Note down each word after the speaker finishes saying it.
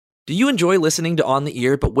Do you enjoy listening to On the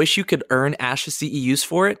Ear but wish you could earn ASHA CEUs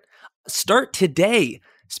for it? Start today.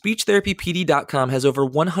 SpeechTherapyPD.com has over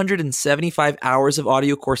 175 hours of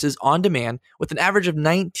audio courses on demand with an average of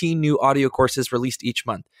 19 new audio courses released each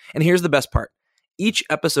month. And here's the best part. Each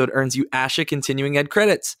episode earns you ASHA Continuing Ed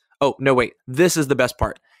credits. Oh, no, wait. This is the best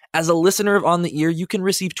part. As a listener of On the Ear, you can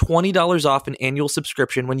receive $20 off an annual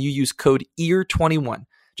subscription when you use code EAR21.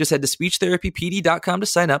 Just head to SpeechTherapyPD.com to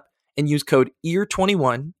sign up and use code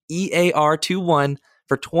EAR21, EAR21,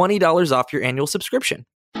 for $20 off your annual subscription.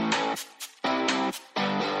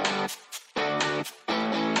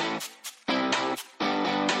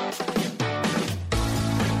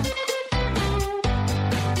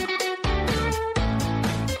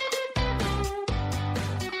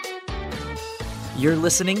 You're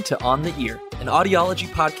listening to On the Ear, an audiology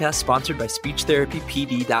podcast sponsored by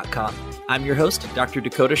SpeechTherapyPD.com. I'm your host, Dr.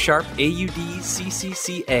 Dakota Sharp,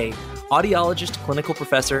 AUD-CCCA, audiologist, clinical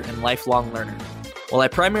professor, and lifelong learner. While I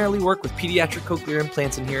primarily work with pediatric cochlear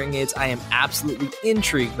implants and hearing aids, I am absolutely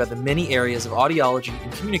intrigued by the many areas of audiology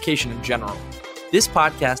and communication in general. This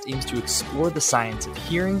podcast aims to explore the science of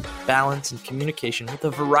hearing, balance, and communication with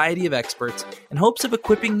a variety of experts in hopes of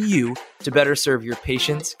equipping you to better serve your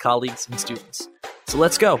patients, colleagues, and students. So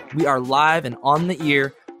let's go. We are live and on the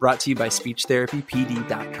ear, brought to you by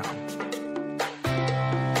SpeechTherapyPD.com.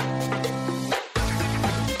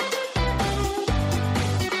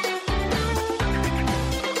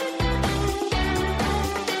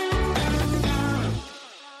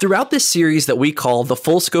 Throughout this series that we call The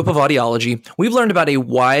Full Scope of Audiology, we've learned about a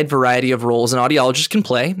wide variety of roles an audiologist can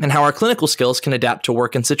play and how our clinical skills can adapt to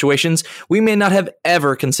work in situations we may not have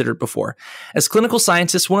ever considered before. As clinical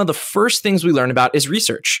scientists, one of the first things we learn about is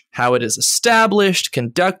research, how it is established,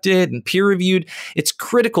 conducted, and peer-reviewed. It's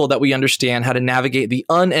critical that we understand how to navigate the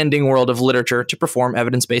unending world of literature to perform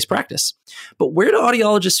evidence-based practice. But where do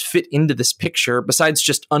audiologists fit into this picture besides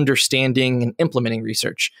just understanding and implementing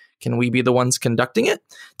research? Can we be the ones conducting it?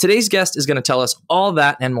 Today's guest is going to tell us all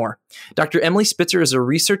that and more. Dr. Emily Spitzer is a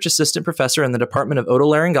research assistant professor in the Department of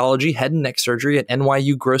Otolaryngology, Head and Neck Surgery at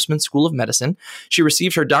NYU Grossman School of Medicine. She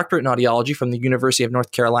received her doctorate in audiology from the University of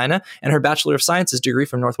North Carolina and her Bachelor of Sciences degree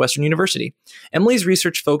from Northwestern University. Emily's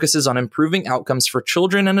research focuses on improving outcomes for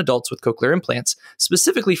children and adults with cochlear implants,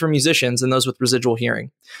 specifically for musicians and those with residual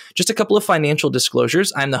hearing. Just a couple of financial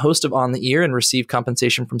disclosures. I'm the host of On the Ear and receive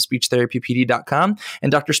compensation from SpeechTherapyPD.com,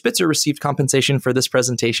 and Dr. Spitzer received compensation for this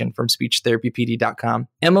presentation from SpeechTherapyPD.com.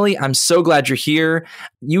 Emily, I'm so glad you're here.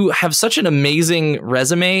 You have such an amazing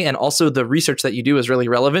resume, and also the research that you do is really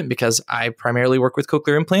relevant because I primarily work with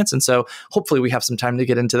cochlear implants, and so hopefully we have some time to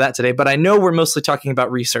get into that today. But I know we're mostly talking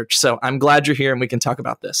about research, so I'm glad you're here and we can talk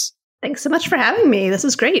about this. Thanks so much for having me. This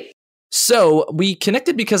is great. So we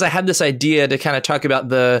connected because I had this idea to kind of talk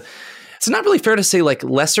about it's not really fair to say like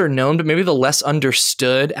lesser known, but maybe the less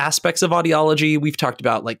understood aspects of audiology. We've talked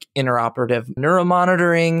about like interoperative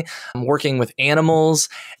neuromonitoring, working with animals.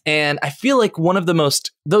 And I feel like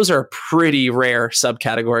those are pretty rare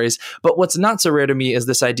subcategories. But what's not so rare to me is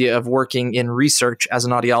this idea of working in research as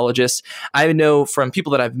an audiologist. I know from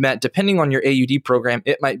people that I've met, depending on your AUD program,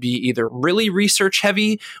 it might be either really research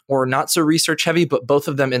heavy or not so research heavy, but both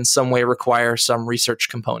of them in some way require some research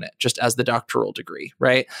component, just as the doctoral degree,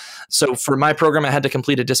 right? So for my program, I had to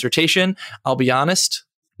complete a dissertation. I'll be honest,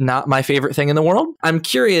 not my favorite thing in the world. I'm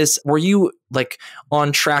curious, were you like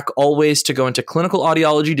on track always to go into clinical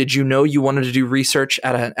audiology? Did you know you wanted to do research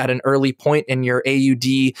at an early point in your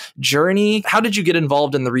AUD journey? How did you get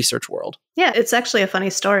involved in the research world? Yeah, it's actually a funny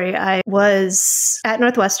story. I was at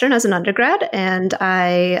Northwestern as an undergrad, and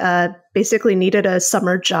I basically needed a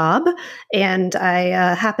summer job, and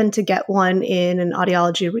I happened to get one in an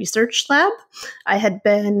audiology research lab. I had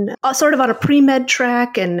been sort of on a pre-med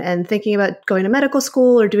track and thinking about going to medical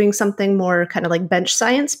school or doing something more kind of like bench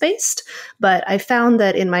science based. But I found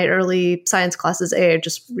that in my early science classes, A, I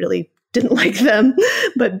just really didn't like them,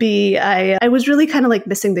 but B, I was really kind of like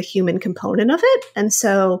missing the human component of it. And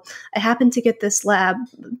so I happened to get this lab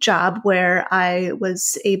job where I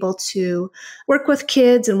was able to work with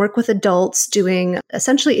kids and work with adults doing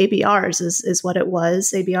essentially ABRs is what it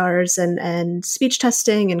was, ABRs and speech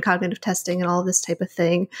testing and cognitive testing and all of this type of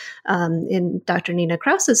thing in Dr. Nina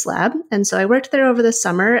Krause's lab. And so I worked there over the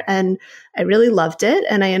summer and I really loved it.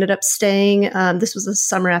 And I ended up staying, this was the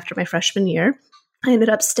summer after my freshman year. I ended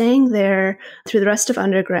up staying there through the rest of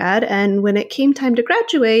undergrad. And when it came time to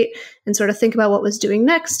graduate, and sort of think about what was doing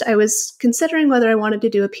next, I was considering whether I wanted to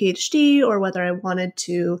do a PhD or whether I wanted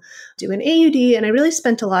to do an AUD. And I really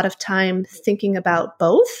spent a lot of time thinking about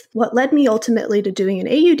both. What led me ultimately to doing an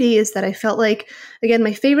AUD is that I felt like, again,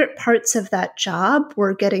 my favorite parts of that job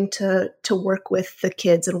were getting to work with the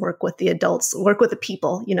kids and work with the adults, work with the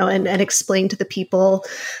people, and explain to the people,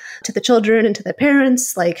 to the children and to the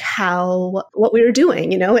parents, like what we were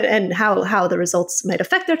doing, and how the results might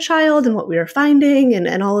affect their child and what we were finding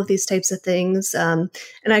and all of these types of things. And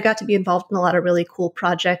I got to be involved in a lot of really cool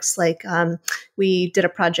projects. Like we did a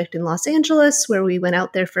project in Los Angeles where we went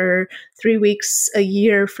out there for 3 weeks a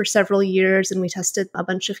year for several years, and we tested a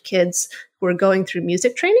bunch of kids who were going through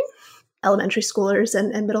music training, elementary schoolers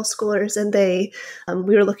and middle schoolers. And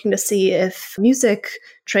we were looking to see if music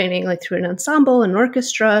training, like through an ensemble and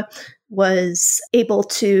orchestra, was able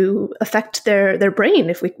to affect their brain,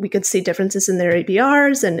 if we could see differences in their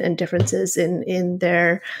ABRs and differences in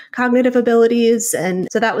their cognitive abilities. And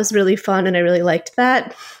so that was really fun, and I really liked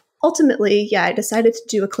that. Ultimately, I decided to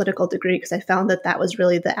do a clinical degree because I found that was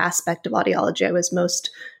really the aspect of audiology I was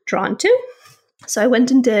most drawn to. So I went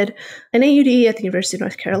and did an AUD at the University of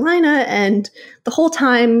North Carolina, and the whole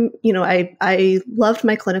time, I loved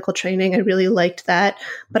my clinical training. I really liked that,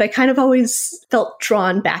 but I kind of always felt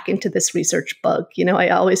drawn back into this research bug. I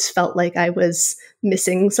always felt like I was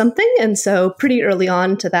missing something. And so pretty early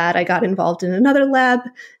on to that, I got involved in another lab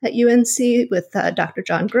at UNC with Dr.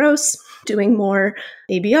 John Gross, doing more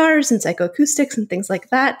ABRs and psychoacoustics and things like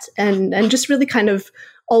that, and just really kind of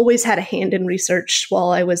always had a hand in research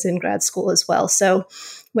while I was in grad school as well. So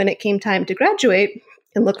when it came time to graduate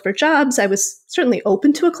and look for jobs, I was certainly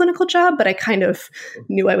open to a clinical job, but I kind of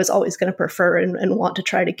knew I was always going to prefer and want to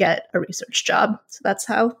try to get a research job. So that's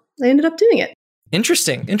how I ended up doing it.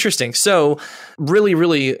 Interesting. So really,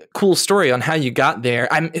 really cool story on how you got there.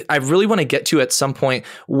 I really want to get to at some point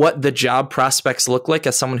what the job prospects look like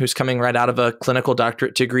as someone who's coming right out of a clinical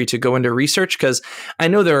doctorate degree to go into research, because I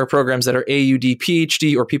know there are programs that are AUD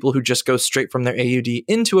PhD or people who just go straight from their AUD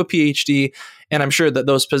into a PhD. And I'm sure that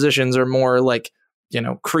those positions are more like,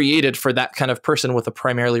 created for that kind of person with a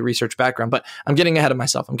primarily research background. But I'm getting ahead of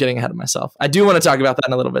myself. I do want to talk about that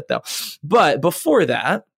in a little bit though. But before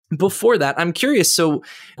that, I'm curious. So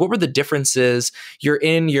what were the differences? You're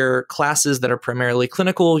in your classes that are primarily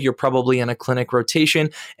clinical. You're probably in a clinic rotation,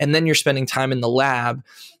 and then you're spending time in the lab.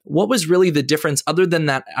 What was really the difference other than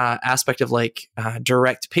that aspect of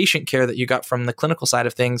direct patient care that you got from the clinical side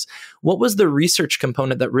of things? What was the research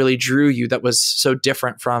component that really drew you that was so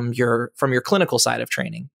different from your clinical side of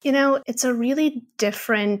training? It's a really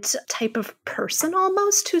different type of person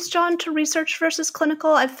almost who's drawn to research versus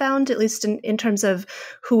clinical. I've found, at least in terms of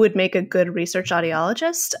who would make a good research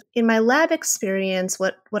audiologist. In my lab experience,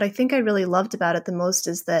 what I think I really loved about it the most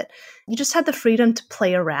is that you just had the freedom to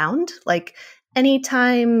play around. Like,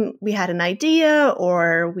 anytime we had an idea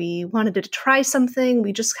or we wanted to try something,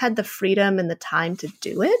 we just had the freedom and the time to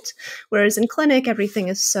do it. Whereas in clinic, everything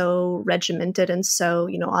is so regimented and so,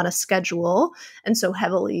 on a schedule and so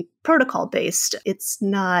heavily protocol based. It's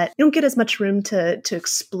not, you don't get as much room to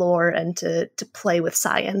explore and to play with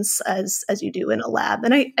science as you do in a lab.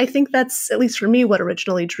 And I think that's, at least for me, what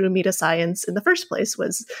originally drew me to science in the first place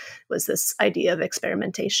was this idea of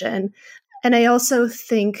experimentation. And I also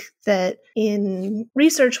think that in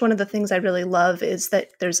research, one of the things I really love is that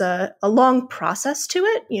there's a long process to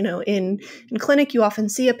it. In clinic, you often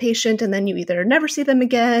see a patient and then you either never see them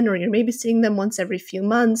again, or you're maybe seeing them once every few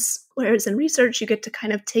months. Whereas in research, you get to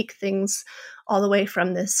kind of take things all the way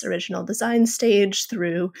from this original design stage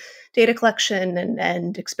through data collection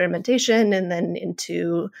and experimentation, and then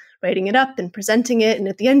into writing it up and presenting it. And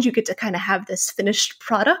at the end, you get to kind of have this finished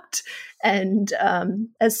product. And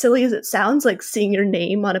as silly as it sounds, like seeing your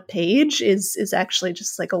name on a page is actually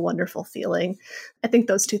just like a wonderful feeling. I think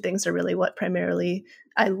those two things are really what primarily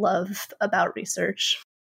I love about research.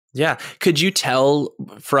 Yeah. Could you tell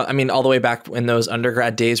all the way back in those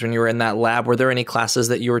undergrad days when you were in that lab, were there any classes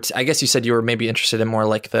that you were, I guess you said you were maybe interested in more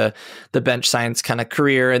like the bench science kind of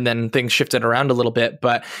career, and then things shifted around a little bit,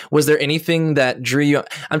 but was there anything that drew you?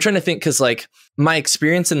 I'm trying to think, because my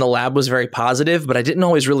experience in the lab was very positive, but I didn't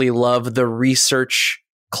always really love the research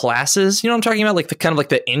classes. I'm talking about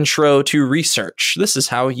the intro to research. This is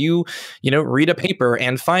how you read a paper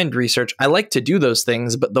and find research. I like to do those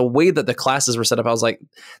things, but the way that the classes were set up, I was like,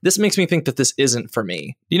 this makes me think that this isn't for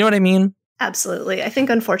me. Do you know what I mean? Absolutely. I think,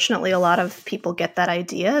 unfortunately, a lot of people get that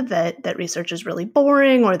idea that research is really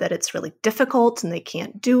boring, or that it's really difficult and they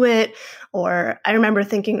can't do it. Or I remember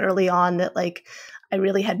thinking early on that I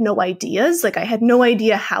really had no ideas. Like I had no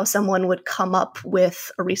idea how someone would come up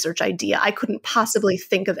with a research idea. I couldn't possibly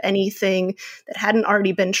think of anything that hadn't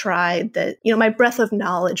already been tried. That, my breadth of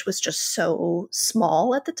knowledge was just so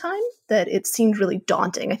small at the time that it seemed really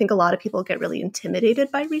daunting. I think a lot of people get really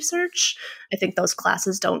intimidated by research. I think those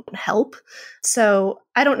classes don't help. So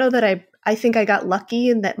I don't know that I think I got lucky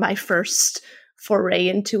in that my first foray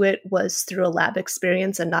into it was through a lab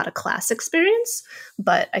experience and not a class experience.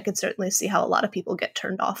 But I could certainly see how a lot of people get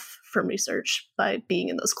turned off from research by being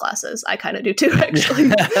in those classes. I kind of do too,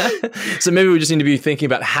 actually. So maybe we just need to be thinking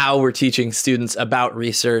about how we're teaching students about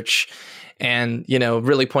research and,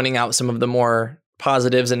 really pointing out some of the more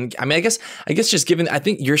positives. And I guess just given, I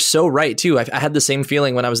think you're so right too. I had the same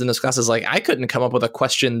feeling when I was in those classes. Like I couldn't come up with a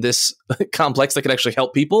question this complex that could actually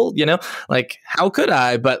help people, like how could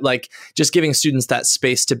I? But like just giving students that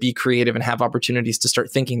space to be creative and have opportunities to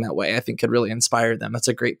start thinking that way, I think could really inspire them. That's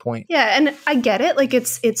a great point. Yeah. And I get it. Like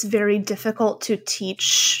it's very difficult to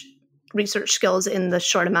teach research skills in the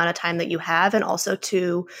short amount of time that you have, and also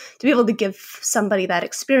to be able to give somebody that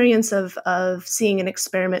experience of seeing an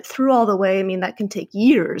experiment through all the way. I mean, that can take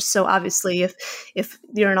years. So obviously if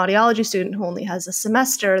you're an audiology student who only has a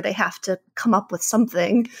semester, they have to come up with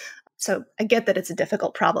something. So I get that it's a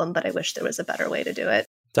difficult problem, but I wish there was a better way to do it.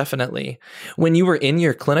 Definitely. When you were in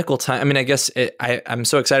your clinical time, I guess I'm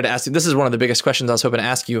so excited to ask you, this is one of the biggest questions I was hoping to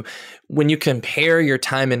ask you. When you compare your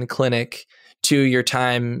time in clinic to your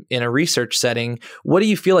time in a research setting, what do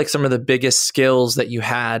you feel like some of the biggest skills that you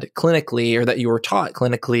had clinically or that you were taught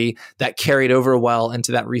clinically that carried over well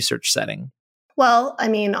into that research setting? Well, I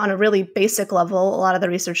mean, on a really basic level, a lot of the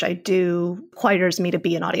research I do requires me to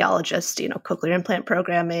be an audiologist, cochlear implant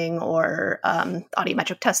programming or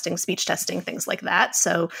audiometric testing, speech testing, things like that.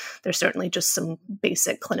 So there's certainly just some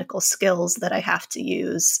basic clinical skills that I have to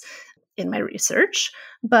use in my research.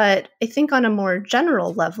 But I think on a more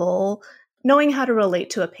general level, knowing how to relate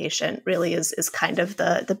to a patient really is kind of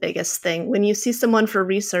the biggest thing. When you see someone for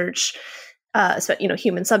research, so,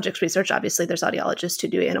 human subjects research, obviously there's audiologists who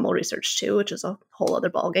do animal research too, which is a whole other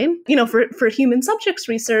ballgame. For human subjects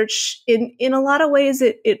research, in a lot of ways,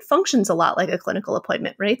 it functions a lot like a clinical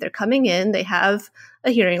appointment, right? They're coming in, they have a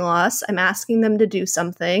hearing loss. I'm asking them to do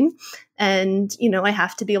something. And, I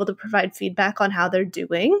have to be able to provide feedback on how they're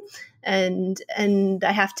doing. And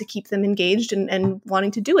I have to keep them engaged and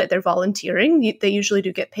wanting to do it. They're volunteering. They usually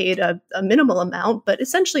do get paid a minimal amount, but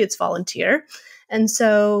essentially it's volunteer. And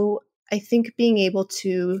so I think being able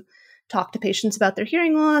to talk to patients about their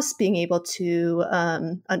hearing loss, being able to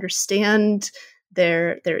understand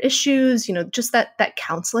their issues, just that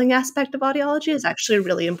counseling aspect of audiology is actually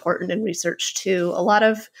really important in research too. A lot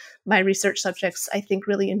of my research subjects, I think,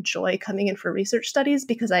 really enjoy coming in for research studies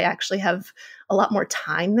because I actually have a lot more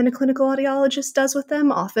time than a clinical audiologist does with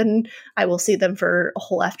them. Often I will see them for a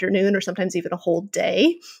whole afternoon or sometimes even a whole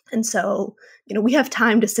day. And so, we have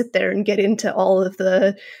time to sit there and get into all of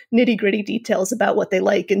the nitty-gritty details about what they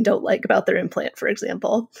like and don't like about their implant, for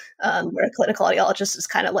example, where a clinical audiologist is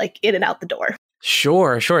kind of like in and out the door.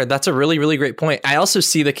 Sure. That's a really, really great point. I also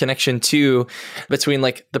see the connection too between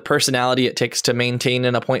like the personality it takes to maintain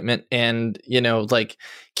an appointment and, like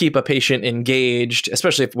keep a patient engaged,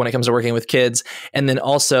 especially when it comes to working with kids. And then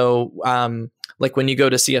also like when you go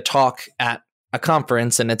to see a talk at a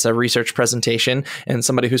conference and it's a research presentation and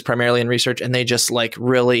somebody who's primarily in research and they just like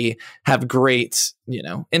really have great,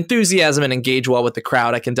 enthusiasm and engage well with the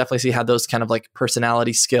crowd. I can definitely see how those kind of like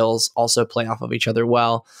personality skills also play off of each other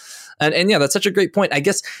well. And yeah, that's such a great point. I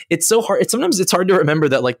guess it's so hard. Sometimes it's hard to remember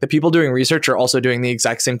that like the people doing research are also doing the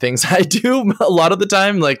exact same things I do a lot of the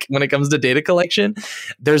time. Like when it comes to data collection,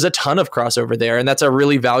 there's a ton of crossover there. And that's a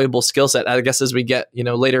really valuable skill set, I guess, as we get,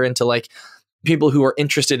 later into like people who are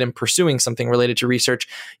interested in pursuing something related to research.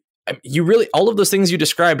 You really, all of those things you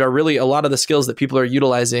described are really a lot of the skills that people are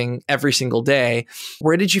utilizing every single day.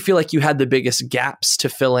 Where did you feel like you had the biggest gaps to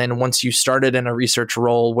fill in once you started in a research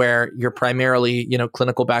role where you're primarily,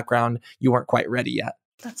 clinical background, you weren't quite ready yet?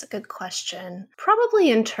 That's a good question.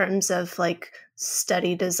 Probably in terms of like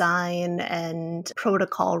study design and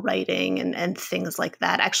protocol writing and things like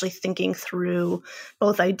that, actually thinking through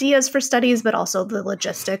both ideas for studies, but also the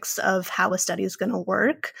logistics of how a study is going to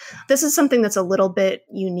work. This is something that's a little bit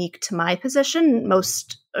unique to my position.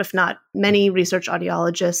 Most, if not many, research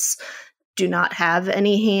audiologists do not have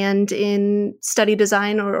any hand in study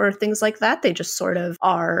design or things like that. They just sort of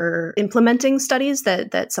are implementing studies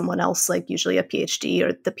that someone else, like usually a PhD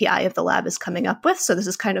or the PI of the lab, is coming up with. So this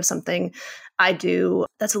is kind of something I do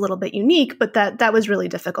that's a little bit unique, but that was really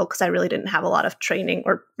difficult because I really didn't have a lot of training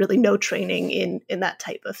or really no training in that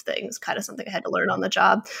type of things, kind of something I had to learn on the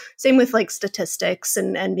job. Same with like statistics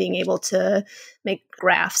and being able to make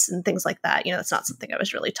graphs and things like that. That's not something I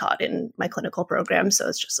was really taught in my clinical program. So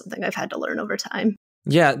it's just something I've had to learn over time.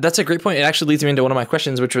 Yeah, that's a great point. It actually leads me into one of my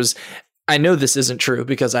questions, which was, I know this isn't true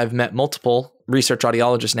because I've met multiple research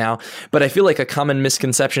audiologists now, but I feel like a common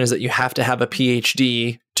misconception is that you have to have a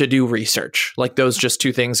PhD to do research. Like those just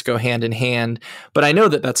two things go hand in hand. But I know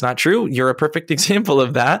that that's not true. You're a perfect example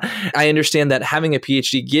of that. I understand that having a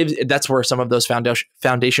PhD that's where some of those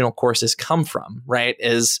foundational courses come from, right?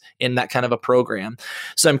 Is in that kind of a program.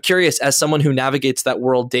 So I'm curious, as someone who navigates that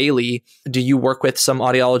world daily, do you work with some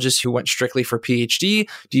audiologists who went strictly for PhD?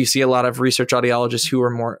 Do you see a lot of research audiologists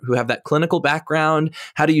who have that clinical background?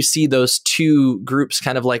 How do you see those two groups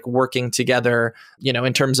kind of like working together,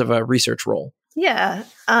 in terms of a research role? Yeah.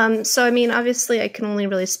 So, I mean, obviously I can only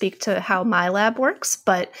really speak to how my lab works,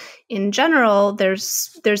 but in general,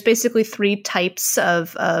 there's basically three types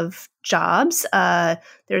of jobs.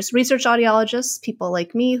 There's research audiologists, people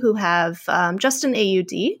like me who have just an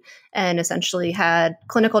AUD and essentially had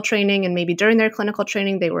clinical training, and maybe during their clinical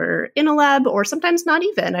training they were in a lab, or sometimes not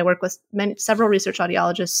even. I work with several research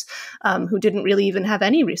audiologists who didn't really even have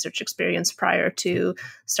any research experience prior to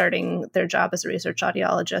starting their job as a research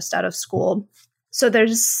audiologist out of school. So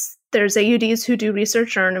there's AUDs who do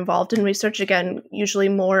research or are involved in research, again, usually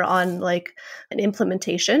more on like an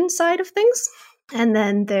implementation side of things. And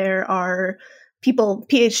then there are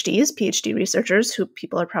PhD researchers who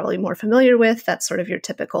people are probably more familiar with. That's sort of your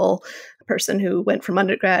typical person who went from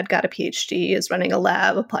undergrad, got a PhD, is running a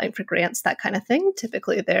lab, applying for grants, that kind of thing.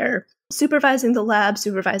 Typically they're supervising the lab,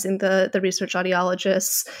 supervising the research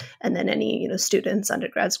audiologists, and then any students,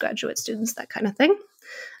 undergrads, graduate students, that kind of thing.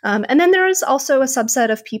 And then there is also a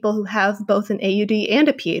subset of people who have both an AUD and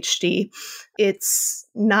a PhD. It's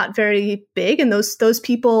not very big, and those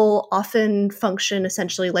people often function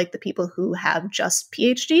essentially like the people who have just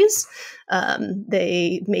PhDs.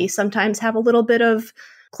 They may sometimes have a little bit of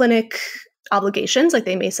clinic obligations, like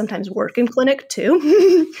they may sometimes work in clinic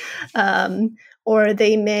too, or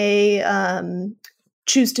they may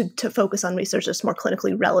choose to focus on research that's more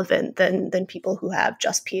clinically relevant than people who have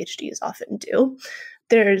just PhDs often do.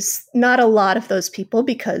 There's not a lot of those people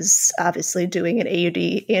because obviously doing an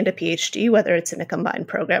AUD and a PhD, whether it's in a combined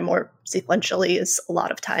program or sequentially, is a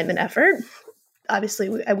lot of time and effort.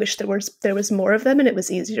 Obviously, I wish there was more of them and it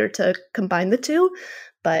was easier to combine the two,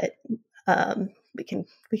 but we can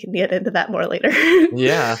get into that more later.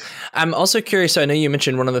 Yeah. I'm also curious. So I know you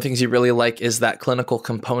mentioned one of the things you really like is that clinical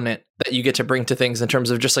component that you get to bring to things in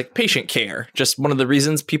terms of just like patient care. Just one of the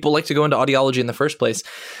reasons people like to go into audiology in the first place.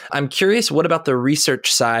 I'm curious, what about the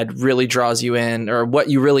research side really draws you in, or what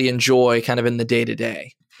you really enjoy kind of in the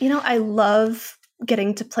day-to-day? I love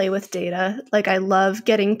getting to play with data. Like I love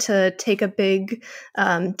getting to take a big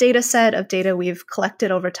data set of data we've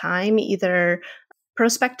collected over time, either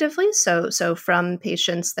prospectively, so from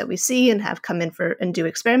patients that we see and have come in for and do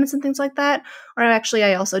experiments and things like that, or actually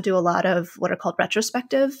I also do a lot of what are called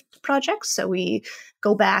retrospective projects. So we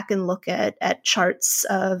go back and look at charts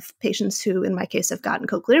of patients who, in my case, have gotten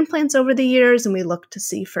cochlear implants over the years, and we look to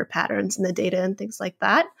see for patterns in the data and things like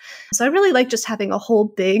that. So I really like just having a whole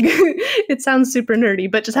big, it sounds super nerdy,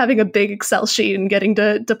 but just having a big Excel sheet and getting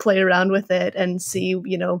to play around with it and see,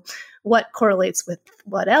 what correlates with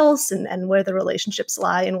what else and where the relationships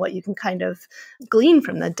lie and what you can kind of glean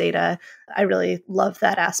from the data. I really love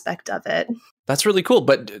that aspect of it. That's really cool.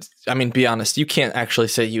 But I mean, be honest, you can't actually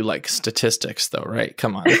say you like statistics though, right?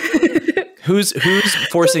 Come on. Who's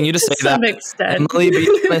forcing you to say that? To some extent. Emily,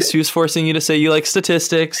 be honest, who's forcing you to say you like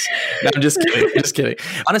statistics? No, I'm just kidding. Just kidding.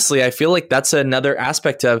 Honestly, I feel like that's another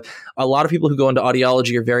aspect of a lot of people who go into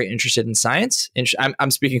audiology are very interested in science. I'm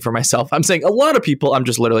speaking for myself. I'm saying a lot of people, I'm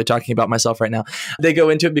just literally talking about myself right now. They go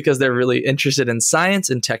into it because they're really interested in science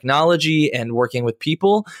and technology and working with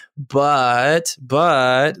people. But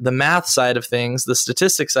the math side of things, the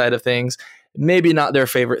statistics side of things, maybe not their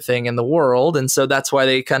favorite thing in the world. And so that's why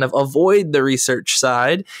they kind of avoid the research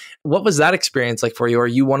side. What was that experience like for you? Are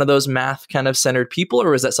you one of those math kind of centered people,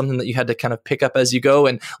 or is that something that you had to kind of pick up as you go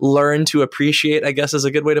and learn to appreciate, I guess is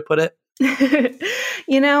a good way to put it?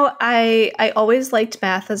 I always liked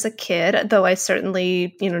math as a kid, though I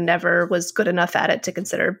certainly, never was good enough at it to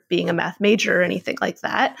consider being a math major or anything like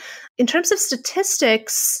that. In terms of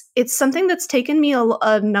statistics, it's something that's taken me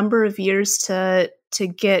a number of years to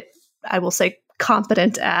get, I will say,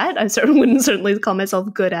 competent at. I wouldn't certainly call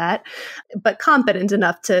myself good at, but competent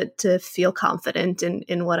enough to feel confident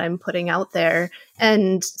in what I'm putting out there.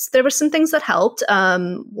 And there were some things that helped.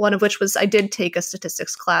 One of which was I did take a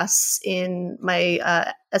statistics class in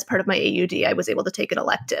my as part of my AUD. I was able to take an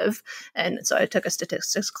elective, and so I took a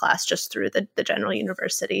statistics class just through the general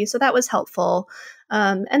university. So that was helpful.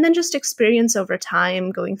 And then just experience over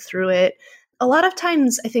time going through it. A lot of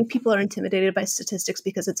times, I think people are intimidated by statistics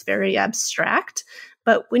because it's very abstract.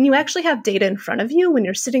 But when you actually have data in front of you, when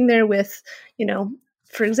you're sitting there with,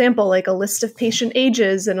 for example, like a list of patient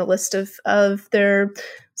ages and a list of their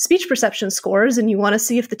speech perception scores, and you want to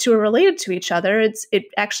see if the two are related to each other, it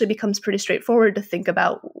actually becomes pretty straightforward to think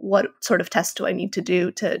about what sort of test do I need to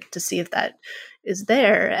do to see if that is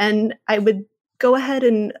there. And I would go ahead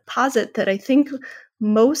and posit that I think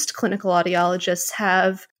most clinical audiologists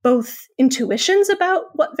have both intuitions about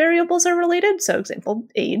what variables are related, so example,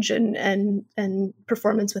 age and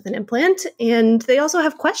performance with an implant, and they also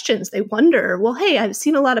have questions. They wonder, well, hey, I've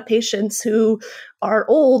seen a lot of patients who are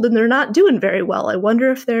old and they're not doing very well. I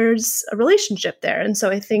wonder if there's a relationship there. And so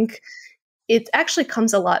I think it actually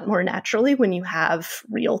comes a lot more naturally when you have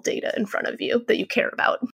real data in front of you that you care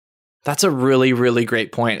about. That's a really, really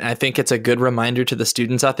great point. I think it's a good reminder to the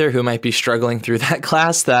students out there who might be struggling through that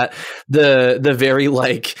class that the very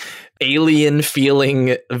alien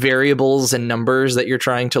feeling variables and numbers that you're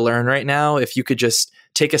trying to learn right now, if you could just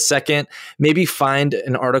take a second, maybe find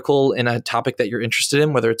an article in a topic that you're interested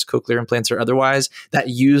in, whether it's cochlear implants or otherwise, that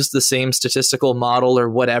use the same statistical model or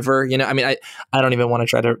whatever. I don't even want to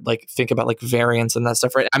try to think about variance and that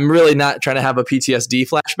stuff, right? I'm really not trying to have a PTSD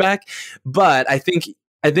flashback, but I think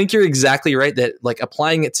you're exactly right that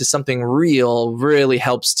applying it to something real really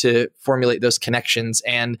helps to formulate those connections.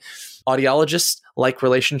 And audiologists like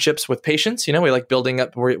relationships with patients. We like building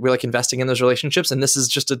up, we like investing in those relationships. And this is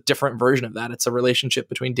just a different version of that. It's a relationship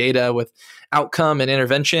between data with outcome and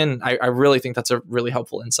intervention. I really think that's a really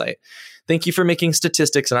helpful insight. Thank you for making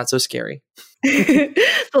statistics not so scary. The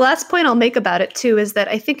last point I'll make about it too is that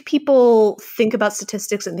I think people think about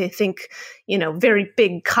statistics and they think, very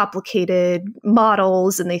big, complicated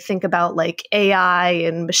models, and they think about AI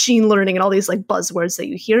and machine learning and all these buzzwords that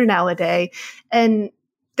you hear nowadays. And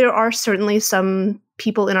there are certainly some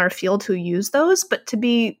people in our field who use those, but to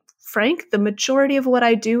be frank, the majority of what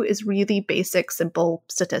I do is really basic, simple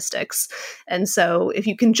statistics. And so if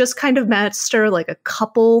you can just kind of master a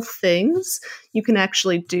couple things, you can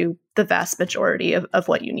actually do the vast majority of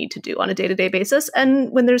what you need to do on a day-to-day basis. And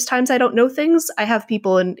when there's times I don't know things, I have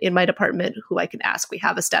people in my department who I can ask. We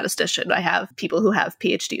have a statistician. I have people who have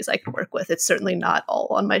PhDs I can work with. It's certainly not all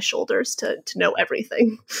on my shoulders to know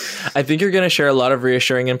everything. I think you're going to share a lot of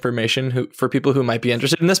reassuring information for people who might be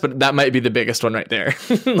interested in this, but that might be the biggest one right there.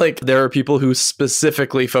 There are people who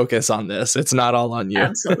specifically focus on this. It's not all on you.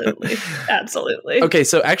 Absolutely. Absolutely. Okay.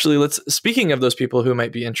 So actually, speaking of those people who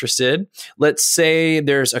might be interested, let's say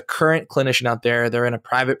there's a current clinician out there, they're in a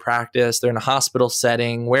private practice, they're in a hospital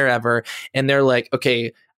setting, wherever, and they're like,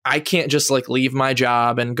 okay, I can't just leave my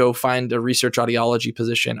job and go find a research audiology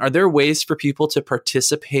position. Are there ways for people to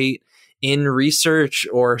participate in research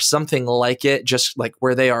or something like it, just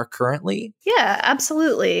where they are currently? Yeah,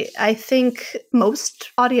 absolutely. I think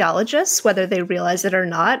most audiologists, whether they realize it or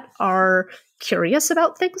not, are curious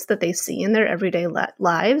about things that they see in their everyday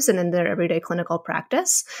lives and in their everyday clinical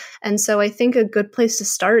practice. And so I think a good place to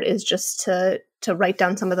start is just to write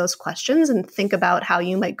down some of those questions and think about how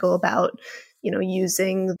you might go about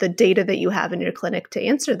using the data that you have in your clinic to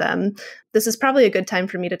answer them. This is probably a good time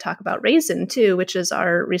for me to talk about RAISIN too, which is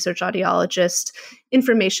our Research Audiologist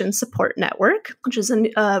Information Support Network, which is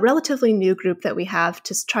a relatively new group that we have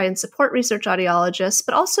to try and support research audiologists,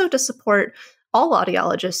 but also to support all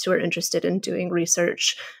audiologists who are interested in doing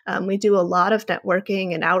research. We do a lot of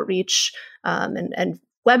networking and outreach and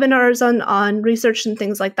webinars on research and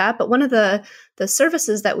things like that. But one of the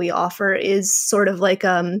services that we offer is sort of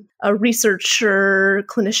a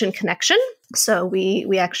researcher-clinician connection. So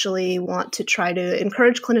we actually want to try to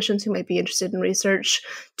encourage clinicians who might be interested in research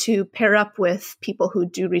to pair up with people who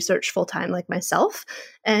do research full-time like myself.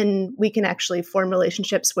 And we can actually form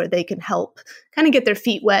relationships where they can help kind of get their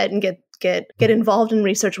feet wet and get involved in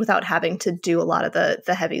research without having to do a lot of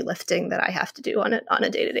the heavy lifting that I have to do on a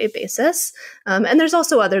day-to-day basis. And there's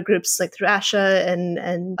also other groups through ASHA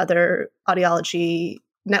and other audiology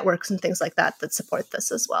networks and things like that that support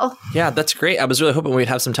this as well. Yeah, that's great. I was really hoping we'd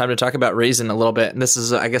have some time to talk about Raisin a little bit. And this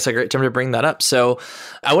is, I guess, a great time to bring that up. So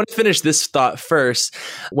I want to finish this thought first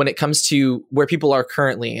when it comes to where people are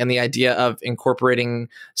currently and the idea of incorporating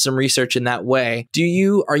some research in that way.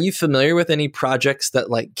 Are you familiar with any projects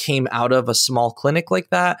that like came out of a small clinic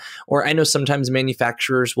like that? Or I know sometimes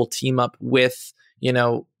manufacturers will team up with,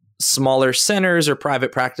 smaller centers or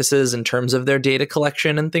private practices in terms of their data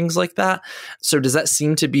collection and things like that. So does that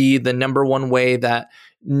seem to be the number one way that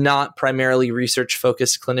not primarily research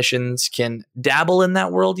focused clinicians can dabble in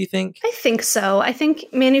that world, you think? I think so. I think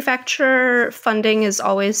manufacturer funding is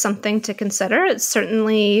always something to consider. It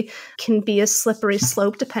certainly can be a slippery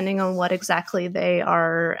slope depending on what exactly they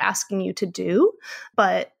are asking you to do.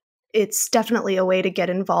 But it's definitely a way to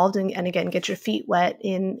get involved and again, get your feet wet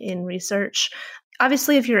in research.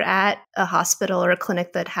 Obviously, if you're at a hospital or a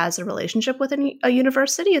clinic that has a relationship with a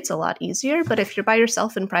university, it's a lot easier. But if you're by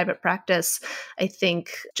yourself in private practice, I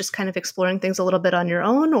think just kind of exploring things a little bit on your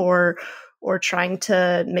own or trying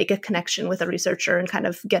to make a connection with a researcher and kind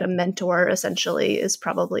of get a mentor essentially is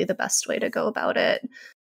probably the best way to go about it.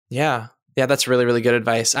 Yeah, that's really, really good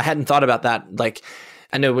advice. I hadn't thought about that. Like,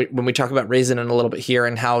 I know when we talk about Raisin in a little bit here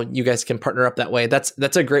and how you guys can partner up that way, that's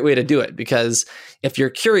a great way to do it, because if you're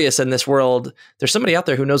curious in this world, there's somebody out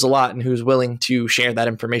there who knows a lot and who's willing to share that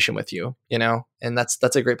information with you, and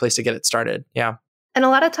that's a great place to get it started. Yeah. And a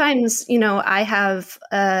lot of times, I have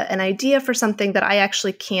an idea for something that I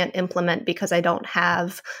actually can't implement because I don't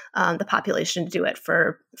have the population to do it.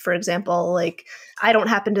 For example, like I don't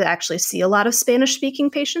happen to actually see a lot of Spanish-speaking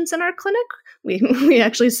patients in our clinic. We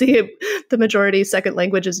actually see the majority second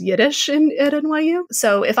language is Yiddish at NYU.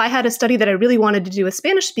 So if I had a study that I really wanted to do with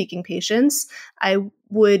Spanish-speaking patients, I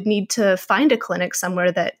would need to find a clinic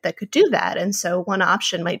somewhere that could do that. And so one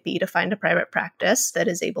option might be to find a private practice that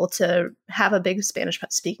is able to have a big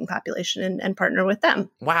Spanish-speaking population and partner with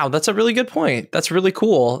them. Wow, that's a really good point. That's really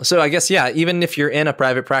cool. So I guess, yeah, even if you're in a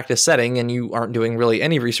private practice setting and you aren't doing really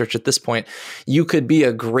any research at this point, you could be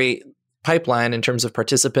a great pipeline in terms of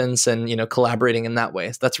participants and collaborating in that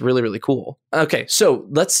way. So that's really, really cool. Okay, so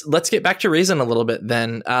let's get back to Raisin a little bit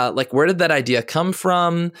then. Like, where did that idea come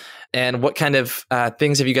from, and what kind of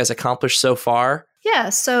things have you guys accomplished so far? Yeah,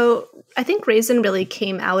 so I think Raisin really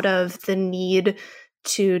came out of the need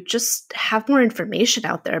to just have more information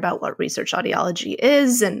out there about what research audiology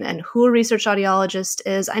is and who a research audiologist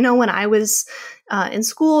is. I know when I was in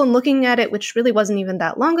school and looking at it, which really wasn't even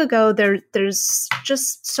that long ago, there's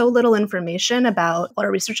just so little information about what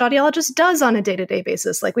a research audiologist does on a day-to-day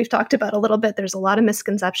basis. Like we've talked about a little bit, there's a lot of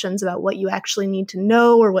misconceptions about what you actually need to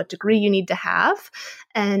know or what degree you need to have.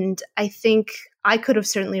 And I think I could have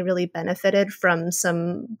certainly really benefited from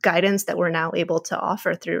some guidance that we're now able to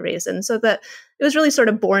offer through Raisin. So that it was really sort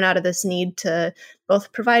of born out of this need to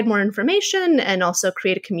both provide more information and also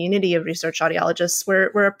create a community of research audiologists.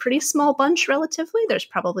 We're a pretty small bunch relatively. There's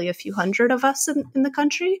probably a few hundred of us in the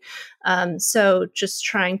country. So just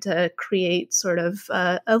trying to create sort of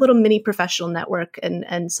a little mini professional network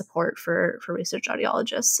and support for research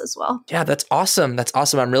audiologists as well. Yeah, that's awesome. That's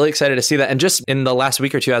awesome. I'm really excited to see that. And just in the last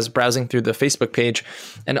week or two, I was browsing through the Facebook page,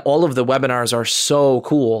 and all of the webinars are so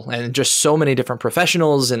cool, and just so many different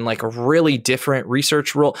professionals and like a really different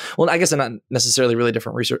research role. Well, I guess not necessarily really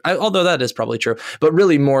different research, although that is probably true, but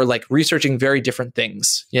really more like researching very different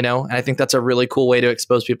things, and I think that's a really cool way to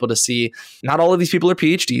expose people to see not all of these people are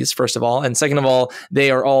PhDs, first of all, and second of all, they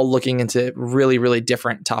are all looking into really, really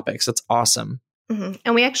different topics. That's awesome. Mm-hmm.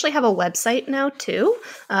 And we actually have a website now too.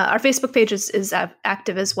 Our Facebook page is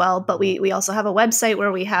active as well, but we also have a website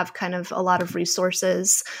where we have kind of a lot of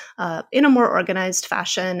resources in a more organized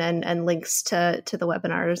fashion and links to the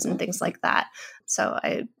webinars and things like that. So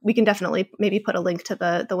we can definitely maybe put a link to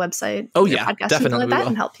the website. Oh yeah, podcast, definitely like that,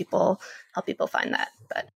 and help people find that.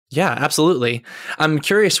 But yeah, absolutely. I'm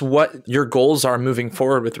curious what your goals are moving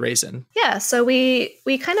forward with Raisin. Yeah, so we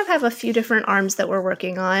kind of have a few different arms that we're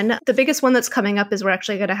working on. The biggest one that's coming up is we're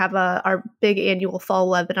actually going to have our big annual fall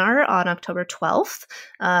webinar on October 12th.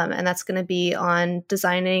 And that's going to be on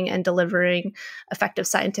designing and delivering effective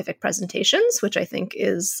scientific presentations, which I think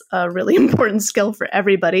is a really important skill for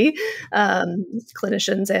everybody,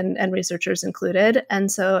 clinicians and researchers included.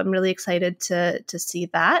 And so I'm really excited to see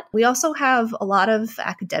that. We also have a lot of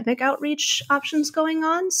academic outreach options going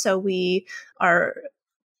on. So we are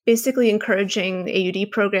basically encouraging AUD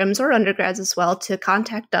programs or undergrads as well to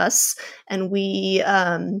contact us. And we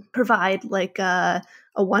provide like a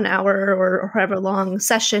 1 hour or however long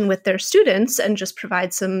session with their students and just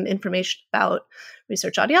provide some information about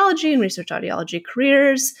research audiology and research audiology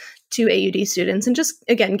careers, to AUD students and just,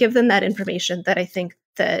 again, give them that information that I think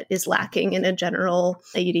that is lacking in a general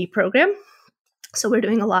AUD program. So we're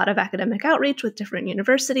doing a lot of academic outreach with different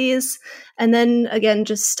universities. And then again,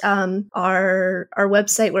 just our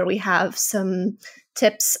website where we have some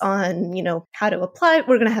tips on, how to apply.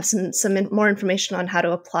 We're going to have some more information on how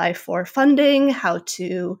to apply for funding, how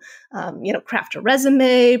to, craft a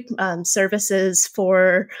resume, services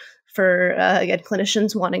for again,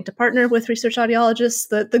 clinicians wanting to partner with research audiologists.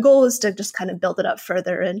 The goal is to just kind of build it up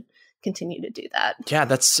further and continue to do that. Yeah,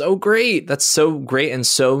 that's so great. That's so great and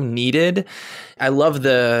so needed. I love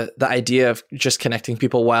the idea of just connecting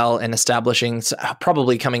people well and establishing,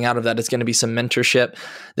 probably coming out of that is going to be some mentorship.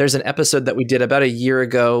 There's an episode that we did about a year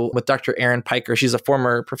ago with Dr. Erin Piker. She's a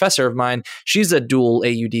former professor of mine. She's a dual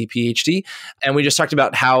AUD PhD. And we just talked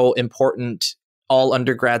about how important all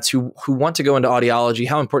undergrads who want to go into audiology,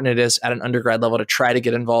 how important it is at an undergrad level to try to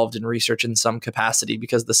get involved in research in some capacity,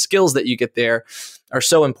 because the skills that you get there are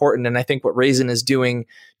so important. And I think what Raisin is doing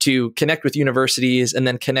to connect with universities and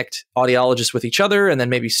then connect audiologists with each other and then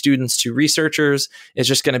maybe students to researchers is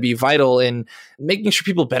just going to be vital in making sure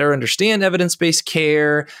people better understand evidence-based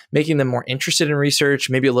care, making them more interested in research,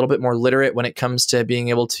 maybe a little bit more literate when it comes to being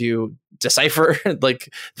able to decipher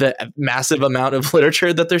like the massive amount of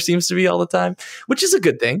literature that there seems to be all the time, which is a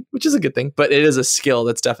good thing, but it is a skill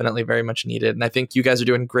that's definitely very much needed. And I think you guys are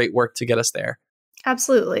doing great work to get us there.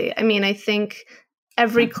 Absolutely. I mean, I think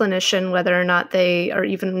every clinician, whether or not they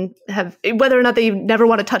never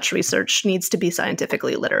want to touch research, needs to be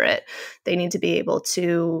scientifically literate. They need to be able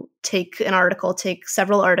to take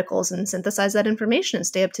several articles and synthesize that information and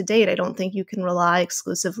stay up to date. I don't think you can rely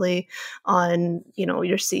exclusively on,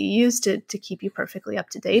 your CEUs to keep you perfectly up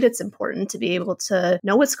to date. It's important to be able to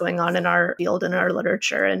know what's going on in our field and our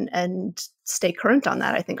literature and stay current on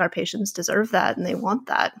that. I think our patients deserve that and they want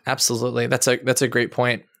that. Absolutely. That's a great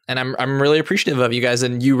point. And I'm really appreciative of you guys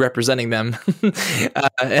and you representing them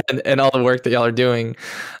and all the work that y'all are doing.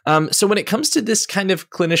 So when it comes to this kind of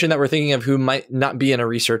clinician that we're thinking of who might not be in a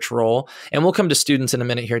research role, and we'll come to students in a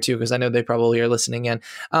minute here too, because I know they probably are listening in.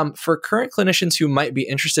 For current clinicians who might be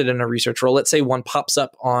interested in a research role, let's say one pops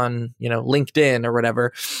up on LinkedIn or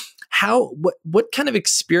whatever, what kind of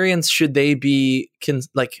experience should they be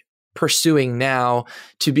pursuing now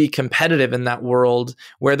to be competitive in that world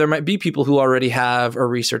where there might be people who already have a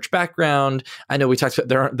research background? I know we talked about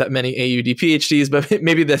there aren't that many AUD PhDs, but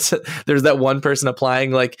maybe there's that one person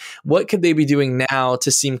applying. Like, what could they be doing now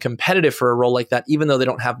to seem competitive for a role like that, even though they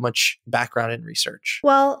don't have much background in research?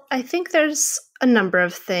 Well, I think there's a number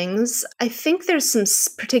of things. I think there's some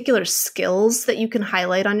particular skills that you can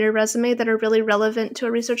highlight on your resume that are really relevant to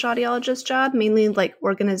a research audiologist job, mainly like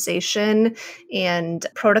organization and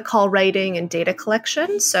protocol writing and data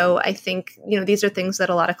collection. So I think, these are things that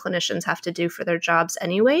a lot of clinicians have to do for their jobs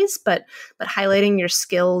anyways, but highlighting your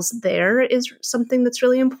skills there is something that's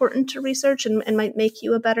really important to research and might make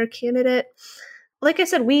you a better candidate. Like I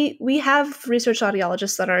said, we have research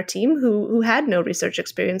audiologists on our team who had no research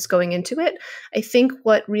experience going into it. I think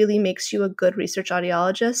what really makes you a good research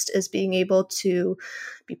audiologist is being able to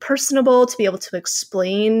be personable, to be able to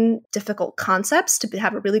explain difficult concepts, to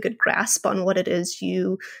have a really good grasp on what it is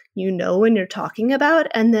you know and you're talking about,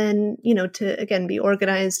 and then, to, again, be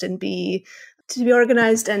organized and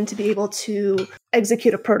to be able to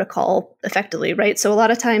execute a protocol effectively, right? So a lot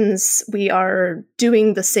of times we are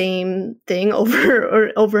doing the same thing over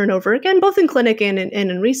and over again, both in clinic and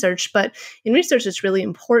in research. But in research, it's really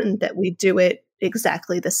important that we do it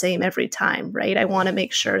exactly the same every time, right? I want to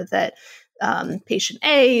make sure that patient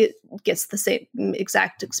A gets the same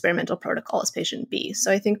exact experimental protocol as patient B. So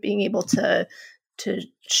I think being able to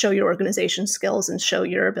show your organization skills and show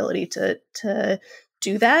your ability to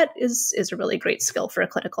do that is a really great skill for a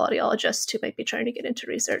clinical audiologist who might be trying to get into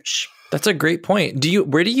research. That's a great point.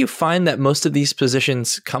 Where do you find that most of these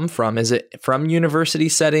positions come from? Is it from university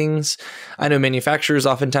settings? I know manufacturers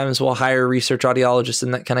oftentimes will hire research audiologists in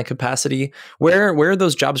that kind of capacity. Where are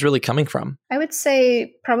those jobs really coming from? I would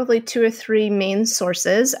say probably 2 or 3 main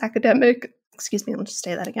sources. Let me just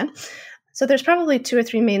say that again. So there's probably 2 or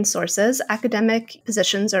 3 main sources. Academic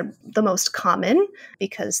positions are the most common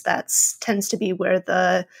because that tends to be where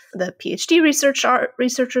the PhD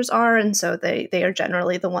researchers are. And so they are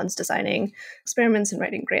generally the ones designing experiments and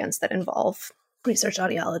writing grants that involve research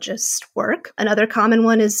audiologist work. Another common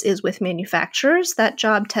one is with manufacturers. That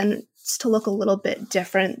job tends to look a little bit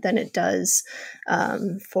different than it does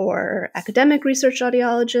for academic research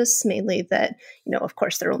audiologists, mainly that, of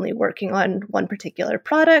course, they're only working on one particular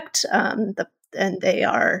product, and they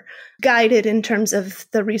are guided in terms of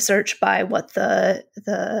the research by what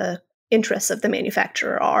the interests of the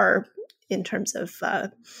manufacturer are in terms of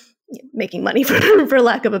making money for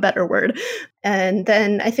lack of a better word. And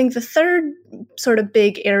then I think the third sort of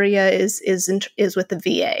big area is with the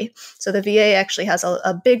VA. So the VA actually has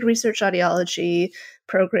a big research audiology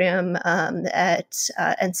program at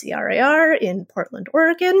NCRAR in Portland,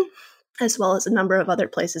 Oregon, as well as a number of other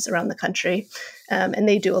places around the country. And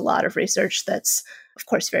they do a lot of research that's, of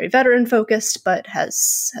course, very veteran focused, but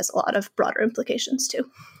has a lot of broader implications too.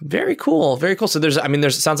 Very cool. Very cool. So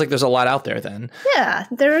it sounds like there's a lot out there then. Yeah,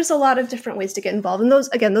 there's a lot of different ways to get involved. And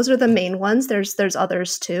those are the main ones. There's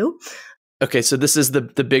others too. Okay, so this is the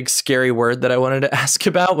big scary word that I wanted to ask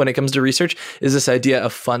about when it comes to research, is this idea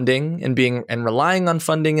of funding and relying on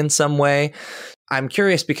funding in some way. I'm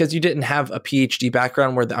curious because you didn't have a PhD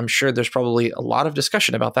background where I'm sure there's probably a lot of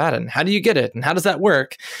discussion about that. And how do you get it? And how does that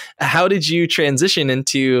work? How did you transition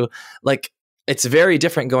into, like, it's very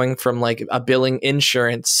different going from like a billing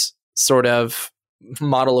insurance sort of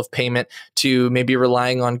model of payment to maybe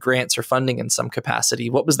relying on grants or funding in some capacity.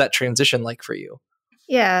 What was that transition like for you?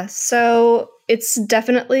 Yeah, so it's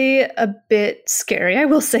definitely a bit scary, I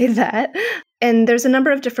will say that. And there's a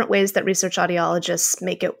number of different ways that research audiologists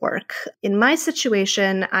make it work. In my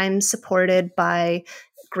situation, I'm supported by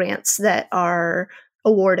grants that are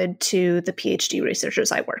awarded to the PhD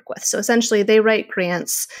researchers I work with. So essentially, they write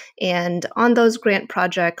grants, and on those grant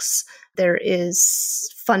projects, there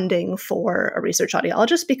is funding for a research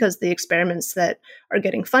audiologist because the experiments that are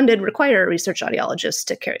getting funded require a research audiologist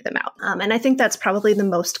to carry them out. And I think that's probably the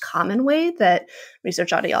most common way that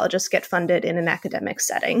research audiologists get funded in an academic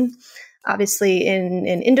setting. Obviously, in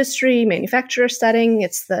an industry, manufacturer setting,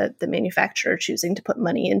 it's the manufacturer choosing to put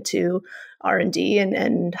money into R&D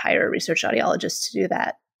and hire a research audiologist to do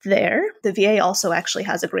that there. The VA also actually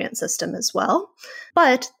has a grant system as well.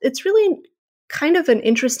 But it's really kind of an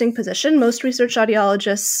interesting position. Most research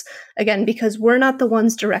audiologists, again, because we're not the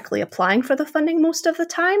ones directly applying for the funding most of the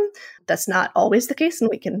time, that's not always the case, and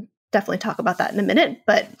we can definitely talk about that in a minute.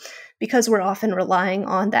 But because we're often relying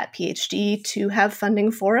on that PhD to have funding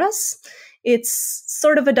for us, it's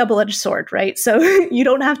sort of a double-edged sword, right? So you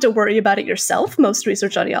don't have to worry about it yourself. Most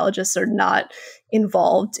research audiologists are not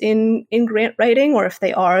involved in grant writing, or if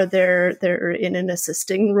they are, they're in an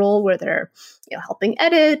assisting role where they're helping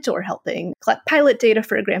edit or helping collect pilot data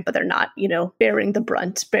for a grant, but they're not bearing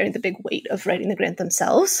the big weight of writing the grant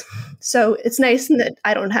themselves. So it's nice in that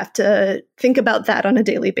I don't have to think about that on a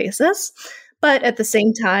daily basis. But at the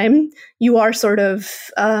same time, you are sort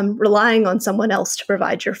of relying on someone else to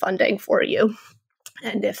provide your funding for you.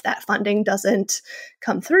 And if that funding doesn't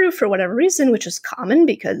come through for whatever reason, which is common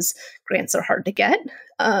because grants are hard to get,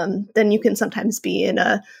 then you can sometimes be in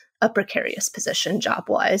a precarious position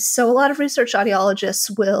job-wise. So a lot of research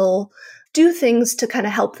audiologists will do things to kind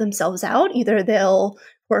of help themselves out. Either they'll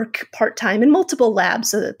work part-time in multiple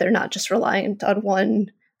labs so that they're not just reliant on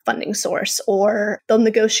one funding source, or they'll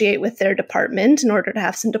negotiate with their department in order to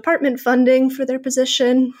have some department funding for their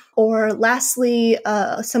position. Or lastly,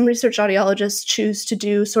 some research audiologists choose to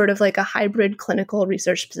do sort of like a hybrid clinical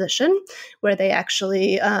research position where they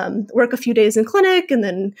actually work a few days in clinic and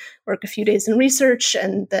then work a few days in research,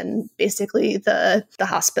 and then basically the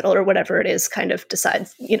hospital or whatever it is kind of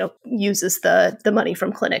decides, uses the money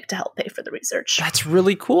from clinic to help pay for the research. That's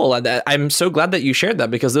really cool. I'm so glad that you shared that,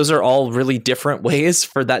 because those are all really different ways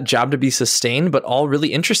for that job to be sustained, but all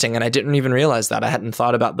really interesting. And I didn't even realize that. I hadn't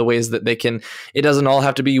thought about the ways that it doesn't all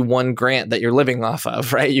have to be one grant that you're living off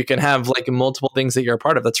of, right? You can have like multiple things that you're a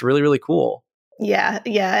part of. That's really, really cool. Yeah.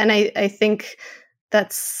 And I think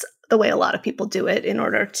that's the way a lot of people do it in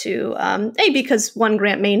order to, because one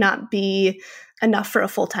grant may not be enough for a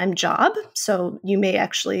full-time job. So you may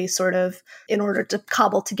actually sort of, in order to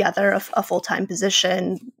cobble together a full-time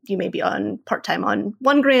position, you may be on part-time on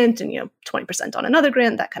one grant and 20% on another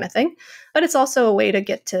grant, that kind of thing. But it's also a way to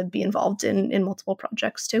get to be involved in multiple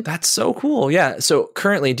projects too. That's so cool. Yeah. So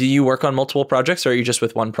currently, do you work on multiple projects, or are you just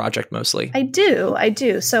with one project mostly? I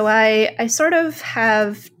do. So I sort of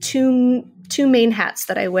have two main hats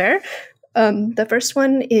that I wear. The first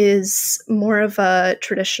one is more of a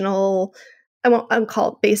traditional, I won't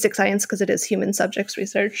call it basic science because it is human subjects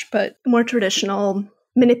research, but more traditional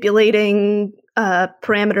manipulating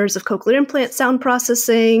parameters of cochlear implant sound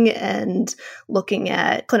processing and looking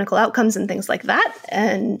at clinical outcomes and things like that.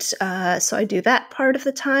 And so I do that part of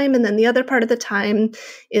the time. And then the other part of the time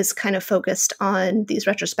is kind of focused on these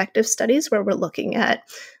retrospective studies where we're looking at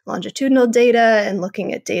longitudinal data and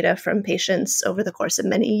looking at data from patients over the course of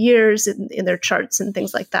many years in their charts and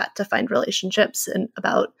things like that to find relationships and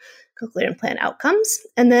about cochlear implant outcomes.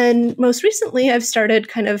 And then most recently, I've started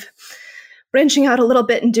kind of branching out a little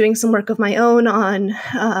bit and doing some work of my own on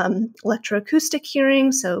electroacoustic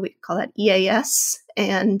hearing. So we call that EAS.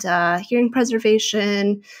 and hearing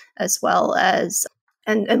preservation, as well as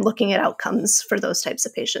and looking at outcomes for those types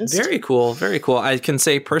of patients. Very cool. Very cool. I can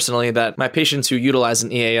say personally that my patients who utilize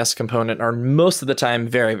an EAS component are most of the time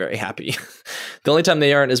very, very happy. The only time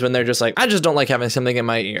they aren't is when they're just like, I just don't like having something in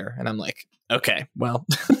my ear. And I'm like, okay, well,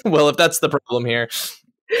 well, if that's the problem here.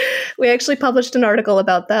 We actually published an article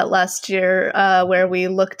about that last year where we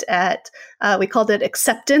looked at, we called it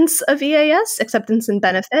acceptance of EAS, acceptance and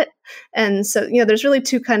benefit. And so, there's really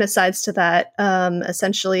two kind of sides to that.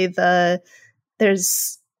 Essentially,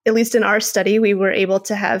 there's, at least in our study, we were able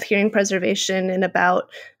to have hearing preservation in about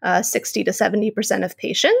 60 to 70% of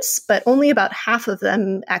patients, but only about half of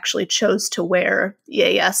them actually chose to wear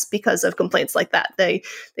EAS because of complaints like that. They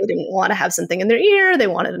didn't want to have something in their ear, they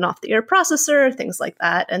wanted an off-the-ear processor, things like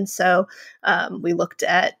that. And so we looked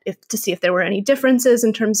at to see if there were any differences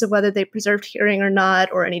in terms of whether they preserved hearing or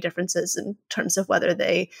not, or any differences in terms of whether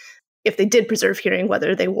if they did preserve hearing,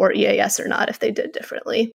 whether they wore EAS or not, if they did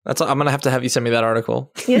differently. I'm going to have you send me that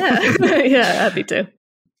article. Yeah, yeah, happy to.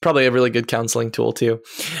 Probably a really good counseling tool too.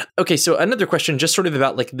 Okay, so another question, just sort of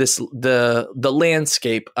about like the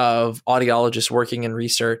landscape of audiologists working in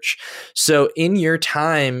research. So in your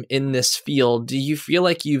time in this field, do you feel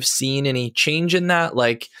like you've seen any change in that?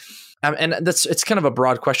 Like, and it's kind of a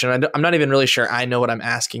broad question. I'm not even really sure I know what I'm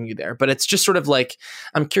asking you there, but it's just sort of like,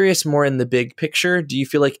 I'm curious more in the big picture. Do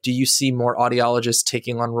you see more audiologists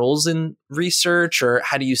taking on roles in research, or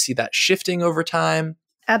how do you see that shifting over time?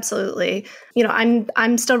 Absolutely.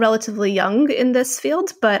 I'm still relatively young in this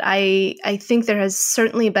field, but I think there has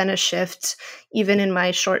certainly been a shift, even in my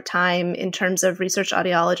short time, in terms of research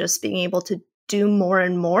audiologists being able to do more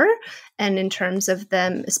and more. And in terms of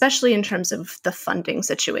them, especially in terms of the funding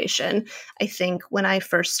situation, I think when I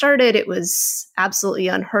first started, it was absolutely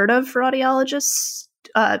unheard of for audiologists,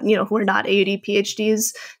 who are not AUD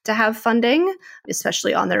PhDs, to have funding,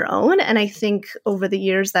 especially on their own. And I think over the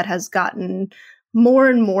years that has gotten more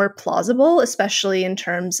and more plausible, especially in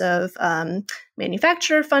terms of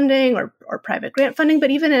manufacturer funding or private grant funding,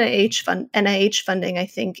 but even NIH funding, I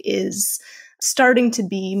think, is starting to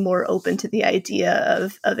be more open to the idea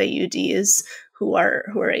of AUDs who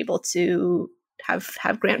are able to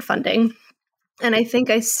have grant funding. And I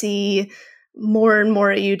think I see more and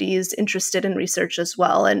more AUDs interested in research as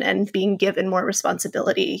well, and being given more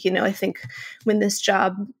responsibility. I think when this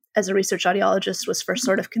job as a research audiologist was first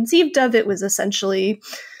sort of conceived of, it was essentially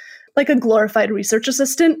like a glorified research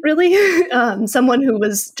assistant, really. Someone who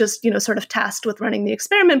was just, sort of tasked with running the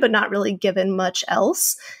experiment, but not really given much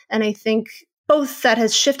else. And I think both that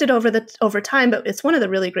has shifted over time, but it's one of the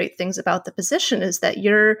really great things about the position is that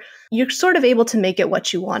you're sort of able to make it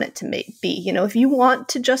what you want it to be. If you want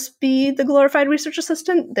to just be the glorified research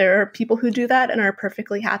assistant, there are people who do that and are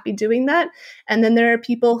perfectly happy doing that. And then there are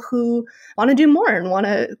people who want to do more and want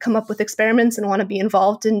to come up with experiments and want to be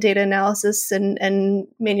involved in data analysis and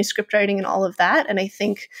manuscript writing and all of that. And I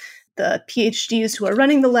think the PhDs who are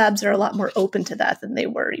running the labs are a lot more open to that than they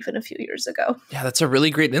were even a few years ago. Yeah, that's a really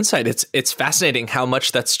great insight. It's fascinating how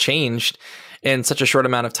much that's changed in such a short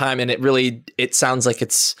amount of time. And it sounds like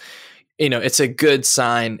it's a good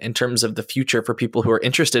sign in terms of the future for people who are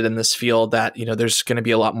interested in this field, that, there's going to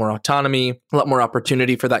be a lot more autonomy, a lot more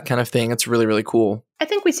opportunity for that kind of thing. It's really, really cool. I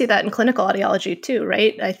think we see that in clinical audiology too,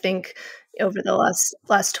 right? I think over the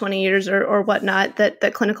last 20 years or whatnot,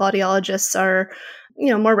 that clinical audiologists are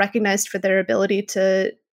more recognized for their ability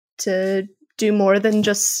to do more than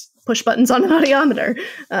just push buttons on an audiometer.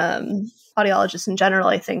 Audiologists in general,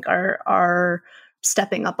 I think, are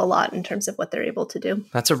stepping up a lot in terms of what they're able to do.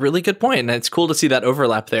 That's a really good point. And it's cool to see that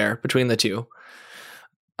overlap there between the two.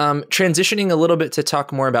 Transitioning a little bit to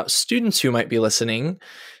talk more about students who might be listening,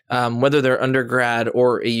 whether they're undergrad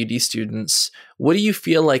or AUD students, what do you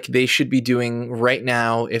feel like they should be doing right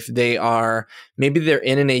now if they're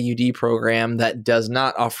in an AUD program that does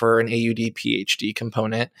not offer an AUD PhD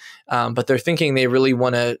component, but they're thinking they really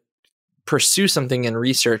want to pursue something in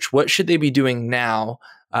research? What should they be doing now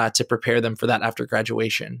to prepare them for that after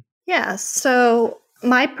graduation? Yeah, so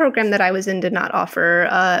my program that I was in did not offer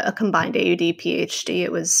a combined AUD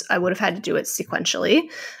PhD. I would have had to do it sequentially.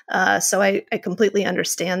 So I completely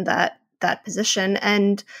understand that position.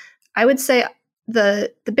 And I would say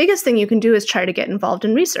the biggest thing you can do is try to get involved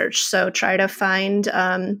in research. So try to find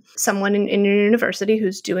someone in your university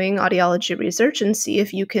who's doing audiology research and see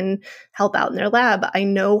if you can help out in their lab. I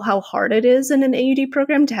know how hard it is in an AUD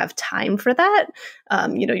program to have time for that.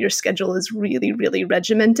 Your schedule is really, really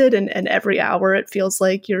regimented, and every hour it feels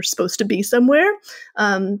like you're supposed to be somewhere.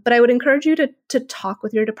 But I would encourage you to talk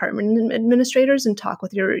with your department administrators and talk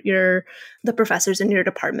with the professors in your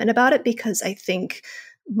department about it, because I think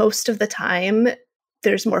most of the time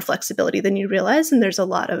there's more flexibility than you realize. And there's a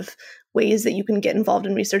lot of ways that you can get involved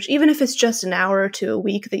in research, even if it's just an hour or two a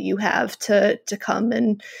week that you have to come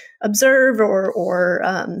and observe or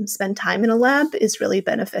spend time in a lab is really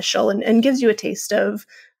beneficial and gives you a taste of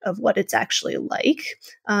what it's actually like.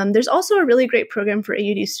 There's also a really great program for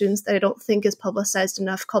AUD students that I don't think is publicized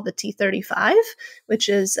enough called the T35, which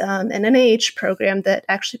is an NIH program that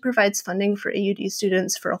actually provides funding for AUD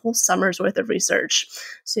students for a whole summer's worth of research.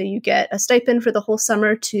 So you get a stipend for the whole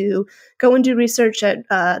summer to go and do research at,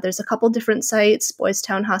 there's a couple different sites. Boys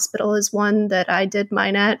Town Hospital is one that I did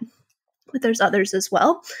mine at, but there's others as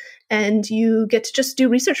well. And you get to just do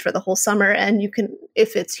research for the whole summer. And you can,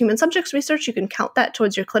 if it's human subjects research, you can count that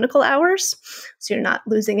towards your clinical hours. So you're not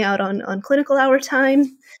losing out on clinical hour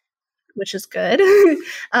time, which is good.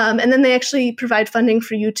 And then they actually provide funding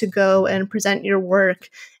for you to go and present your work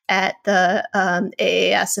at the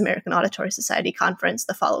AAS, American Auditory Society conference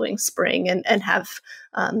the following spring and have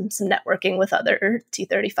some networking with other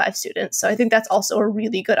T35 students. So I think that's also a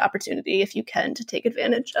really good opportunity if you can to take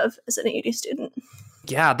advantage of as an AUD student.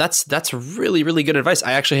 Yeah, that's really, really good advice.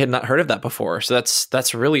 I actually had not heard of that before. So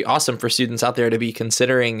that's really awesome for students out there to be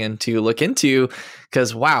considering and to look into,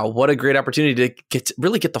 because wow, what a great opportunity to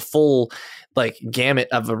really get the full gamut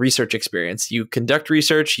of a research experience. You conduct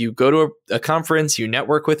research, you go to a conference, you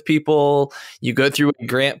network with people, you go through a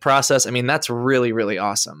grant process. I mean, that's really, really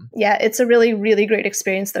awesome. Yeah, it's a really, really great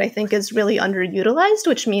experience that I think is really underutilized,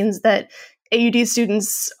 which means that AUD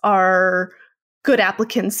students are good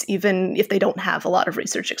applicants, even if they don't have a lot of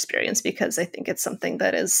research experience, because I think it's something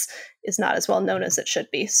that is not as well known as it should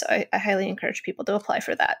be. So I highly encourage people to apply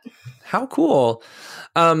for that. How cool.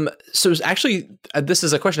 So actually, this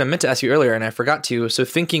is a question I meant to ask you earlier and I forgot to. So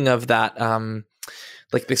thinking of that,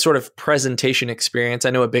 the sort of presentation experience, I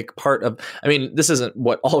know a big part of, this isn't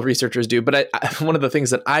what all researchers do, but one of the things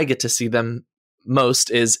that I get to see them most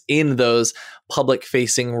is in those public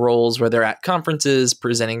facing roles where they're at conferences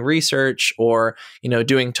presenting research or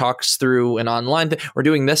doing talks through an online thing. We're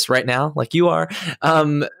doing this right now like you are.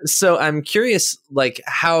 So I'm curious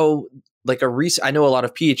how I know a lot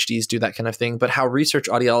of PhDs do that kind of thing, but how research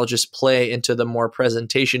audiologists play into the more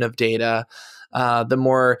presentation of data, the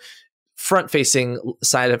more front facing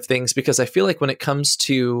side of things, because I feel like when it comes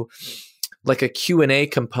to a Q&A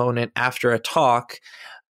component after a talk,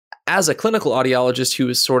 as a clinical audiologist who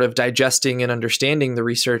is sort of digesting and understanding the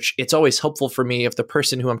research, it's always helpful for me if the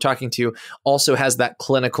person who I'm talking to also has that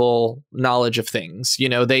clinical knowledge of things.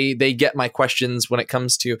 They get my questions when it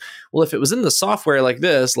comes to, well, if it was in the software like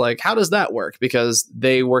this, how does that work? Because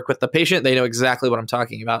they work with the patient, they know exactly what I'm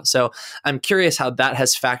talking about. So I'm curious how that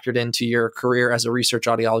has factored into your career as a research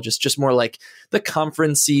audiologist, just more like the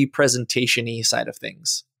conference-y, presentation-y side of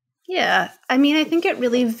things. Yeah, I think it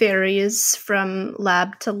really varies from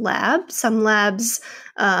lab to lab. Some labs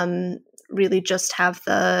really just have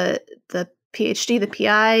the PhD, the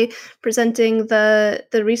PI presenting the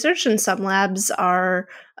research, and some labs are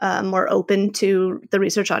more open to the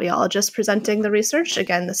research audiologist presenting the research.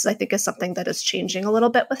 Again, this I think is something that is changing a little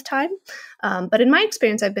bit with time. But in my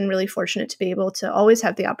experience, I've been really fortunate to be able to always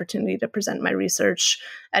have the opportunity to present my research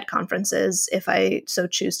at conferences if I so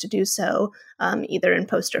choose to do so, either in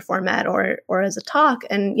poster format or as a talk.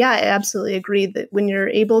 And yeah, I absolutely agree that when you're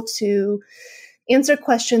able to answer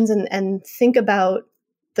questions and think about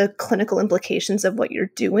the clinical implications of what you're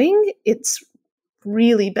doing, it's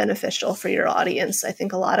really beneficial for your audience. I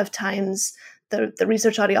think a lot of times the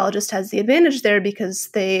research audiologist has the advantage there because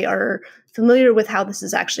they are familiar with how this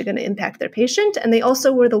is actually going to impact their patient. And they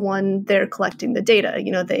also were the one there collecting the data.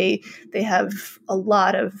 They have a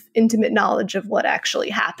lot of intimate knowledge of what actually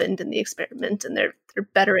happened in the experiment, and they're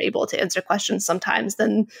better able to answer questions sometimes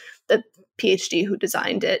than the PhD who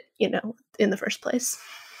designed it, in the first place.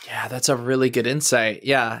 Yeah, that's a really good insight.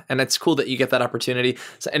 Yeah. And it's cool that you get that opportunity.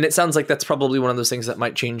 And it sounds like that's probably one of those things that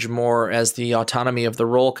might change more as the autonomy of the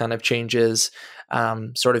role kind of changes,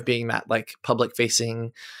 sort of being that public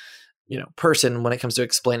facing, person when it comes to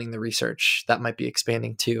explaining the research. That might be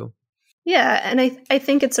expanding too. Yeah. And I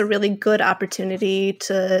think it's a really good opportunity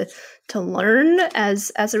to learn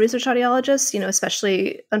as a research audiologist,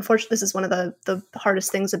 especially, unfortunately, this is one of the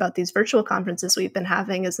hardest things about these virtual conferences we've been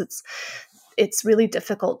having is it's really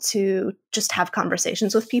difficult to just have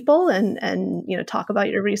conversations with people and talk about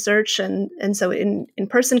your research. And so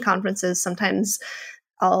in-person conferences, sometimes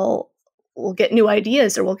we'll get new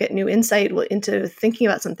ideas or we'll get new insight into thinking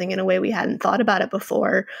about something in a way we hadn't thought about it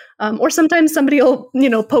before. Or sometimes somebody will,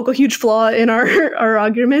 poke a huge flaw in our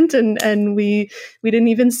argument and we didn't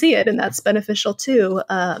even see it. And that's beneficial too.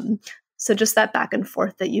 So just that back and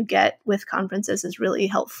forth that you get with conferences is really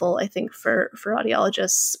helpful, I think, for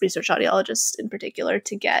audiologists, research audiologists in particular,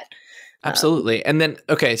 to get. Absolutely. And then,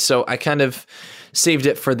 okay, so I kind of saved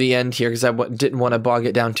it for the end here because I didn't want to bog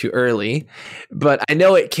it down too early. But I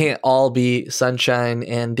know it can't all be sunshine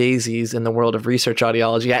and daisies in the world of research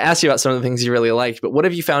audiology. I asked you about some of the things you really liked, but what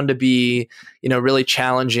have you found to be, really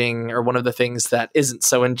challenging, or one of the things that isn't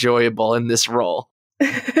so enjoyable in this role?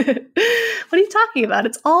 What are you talking about?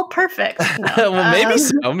 It's all perfect. No.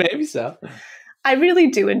 Well, maybe so. I really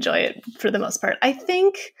do enjoy it for the most part. I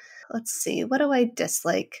think, let's see, what do I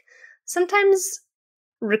dislike? Sometimes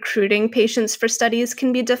recruiting patients for studies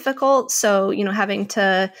can be difficult. So, having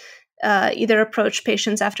to either approach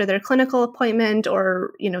patients after their clinical appointment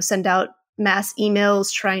or, send out mass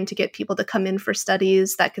emails trying to get people to come in for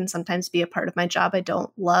studies. That can sometimes be a part of my job I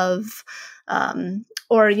don't love.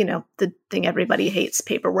 Or, the thing everybody hates,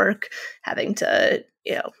 paperwork, having to,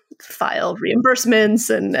 file reimbursements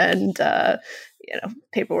and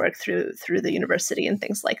paperwork through the university and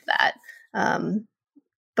things like that.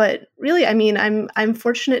 But really, I mean, I'm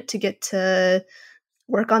fortunate to get to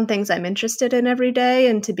work on things I'm interested in every day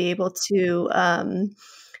and to be able to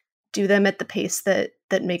do them at the pace that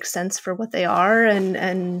makes sense for what they are.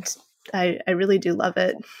 And I really do love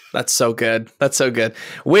it. That's so good. That's so good.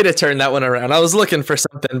 Way to turn that one around. I was looking for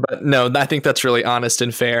something, but no, I think that's really honest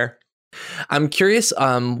and fair. I'm curious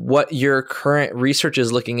what your current research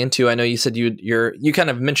is looking into. I know you said you kind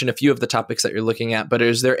of mentioned a few of the topics that you're looking at, but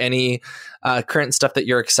is there any current stuff that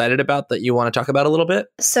you're excited about that you want to talk about a little bit?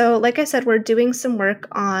 So like I said, we're doing some work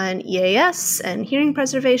on EAS and hearing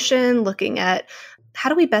preservation, looking at how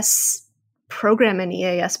do we best program an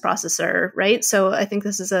EAS processor, right? So I think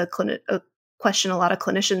this is a question a lot of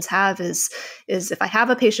clinicians have is if I have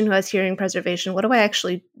a patient who has hearing preservation, what do I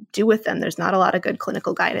actually do with them? There's not a lot of good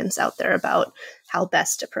clinical guidance out there about how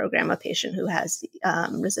best to program a patient who has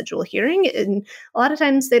residual hearing. And a lot of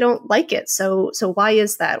times they don't like it. So why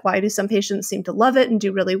is that? Why do some patients seem to love it and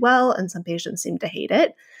do really well, and some patients seem to hate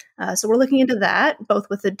it? So we're looking into that, both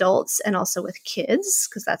with adults and also with kids,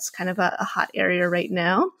 because that's kind of a hot area right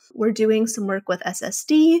now. We're doing some work with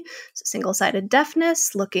SSD, so single-sided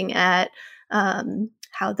deafness, looking at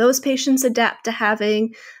how those patients adapt to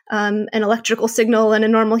having an electrical signal and a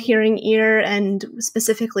normal hearing ear, and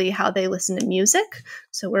specifically how they listen to music.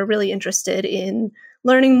 So we're really interested in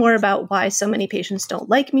learning more about why so many patients don't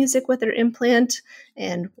like music with their implant,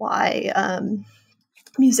 and why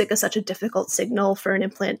music is such a difficult signal for an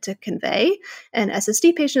implant to convey. And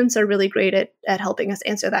SSD patients are really great at helping us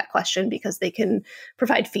answer that question, because they can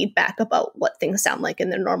provide feedback about what things sound like in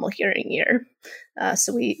their normal hearing ear.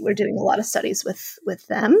 So we're doing a lot of studies with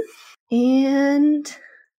them. And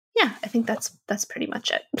yeah, I think that's pretty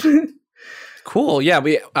much it. Cool. Yeah,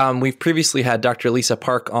 we've previously had Dr. Lisa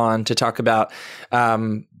Park on to talk about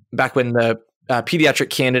back when the pediatric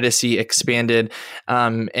candidacy expanded.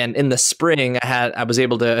 And in the spring, I was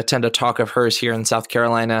able to attend a talk of hers here in South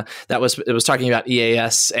Carolina it was talking about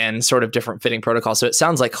EAS and sort of different fitting protocols. So it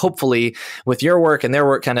sounds like hopefully with your work and their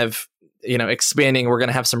work kind of, expanding, we're going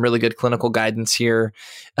to have some really good clinical guidance here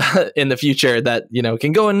in the future that,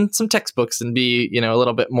 can go in some textbooks and be, a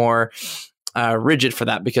little bit more rigid for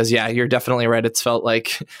that, because yeah, you're definitely right. It's felt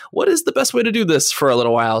like, what is the best way to do this for a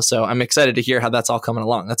little while? So I'm excited to hear how that's all coming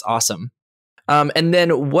along. That's awesome. And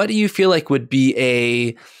then what do you feel like would be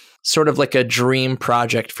a sort of like a dream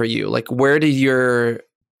project for you? Like, where do your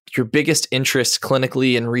biggest interests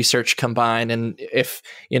clinically and research combine? And if,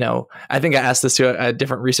 I think I asked this to a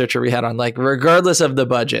different researcher we had on, like, regardless of the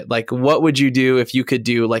budget, like, what would you do if you could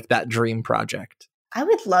do like that dream project? I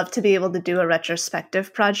would love to be able to do a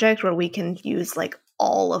retrospective project where we can use like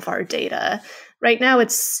all of our data. Right now,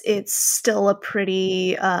 it's still a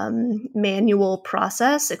pretty manual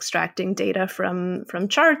process, extracting data from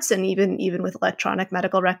charts, and even with electronic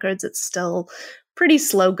medical records, it's still pretty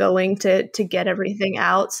slow going to get everything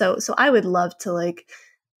out. So I would love to like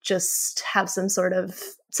just have some sort of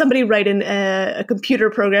somebody write in a computer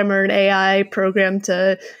program or an AI program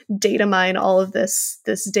to data mine all of this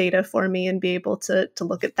data for me and be able to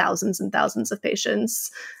look at thousands and thousands of patients.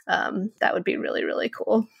 That would be really, really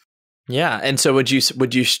cool. Yeah. And so would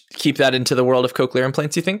you keep that into the world of cochlear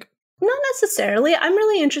implants, you think? Not necessarily. I'm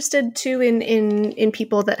really interested too in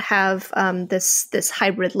people that have this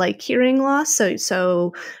hybrid-like hearing loss.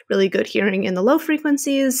 So really good hearing in the low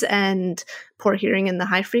frequencies and poor hearing in the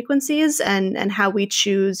high frequencies, and how we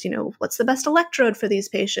choose, what's the best electrode for these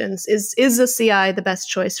patients? Is a CI the best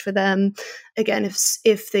choice for them? Again,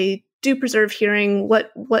 if they do preserve hearing,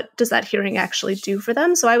 what does that hearing actually do for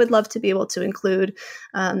them? So I would love to be able to include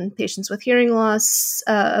patients with hearing loss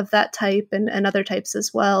of that type and other types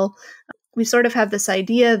as well. We sort of have this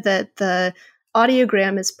idea that the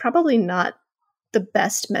audiogram is probably not the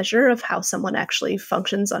best measure of how someone actually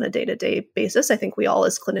functions on a day-to-day basis. I think we all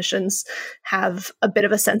as clinicians have a bit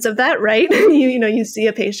of a sense of that, right? You see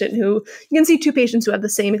a patient you can see two patients who have the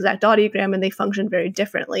same exact audiogram and they function very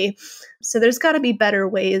differently. So there's got to be better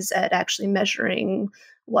ways at actually measuring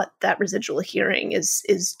what that residual hearing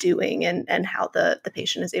is doing and how the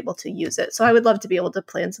patient is able to use it. So I would love to be able to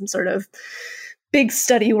plan some sort of big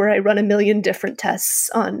study where I run 1 million different tests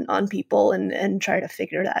on people and try to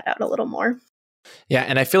figure that out a little more. Yeah,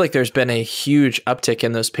 and I feel like there's been a huge uptick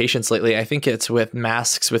in those patients lately. I think it's with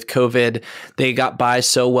masks, with COVID. They got by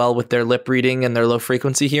so well with their lip reading and their low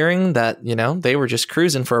frequency hearing that, they were just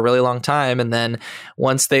cruising for a really long time. And then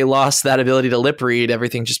once they lost that ability to lip read,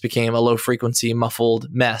 everything just became a low frequency muffled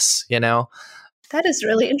mess, That is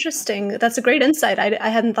really interesting. That's a great insight. I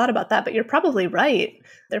hadn't thought about that, but you're probably right.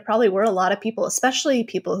 There probably were a lot of people, especially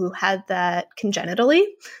people who had that congenitally,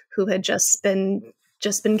 who had just been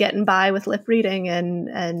getting by with lip reading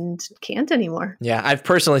and can't anymore. Yeah, I've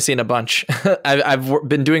personally seen a bunch. I've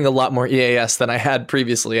been doing a lot more EAS than I had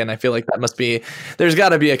previously, and I feel like there's got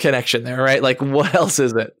to be a connection there, right? Like, what else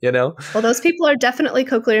is it, Well, those people are definitely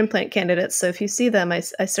cochlear implant candidates, so if you see them, I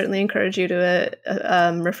certainly encourage you to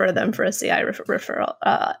refer them for a CI referral.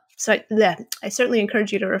 I certainly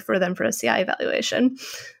encourage you to refer them for a CI evaluation.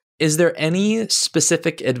 Is there any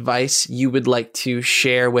specific advice you would like to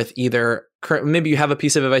share with either maybe you have a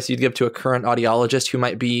piece of advice you'd give to a current audiologist who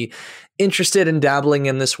might be interested in dabbling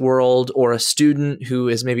in this world, or a student who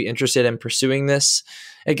is maybe interested in pursuing this?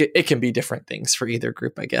 It can be different things for either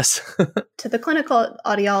group, I guess. To the clinical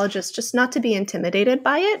audiologist, just not to be intimidated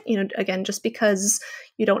by it. Again, just because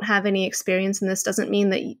you don't have any experience in this doesn't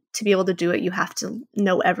mean that to be able to do it, you have to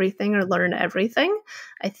know everything or learn everything.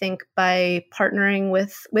 I think by partnering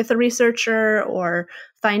with a researcher or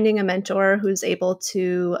finding a mentor who's able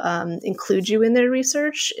to include you in their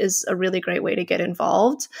research is a really great way to get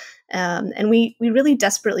involved. And we really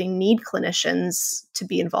desperately need clinicians to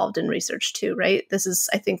be involved in research too, right? This is,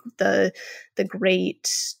 I think, the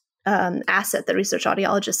great asset that research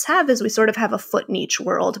audiologists have is we sort of have a foot in each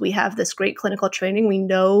world. We have this great clinical training. We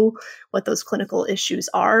know what those clinical issues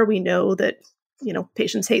are. We know that,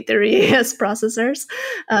 patients hate their EAS processors.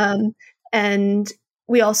 And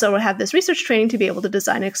we also have this research training to be able to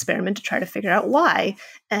design an experiment to try to figure out why.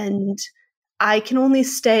 And I can only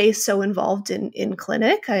stay so involved in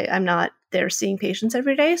clinic. I'm not there seeing patients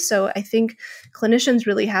every day. So I think clinicians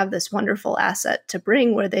really have this wonderful asset to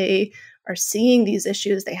bring where they are seeing these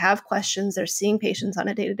issues. They have questions. They're seeing patients on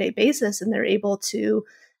a day-to-day basis, and they're able to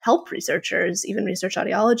help researchers, even research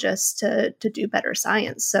audiologists, to do better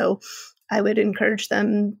science. So I would encourage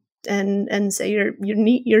them and say you're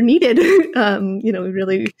needed. We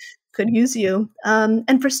really could use you.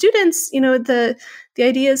 And for students, the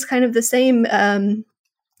idea is kind of the same.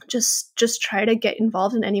 Just try to get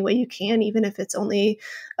involved in any way you can, even if it's only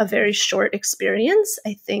a very short experience.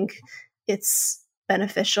 I think it's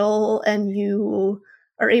beneficial, and you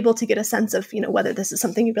are able to get a sense of, whether this is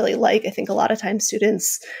something you really like. I think a lot of times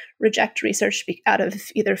students reject research out of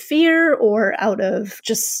either fear or out of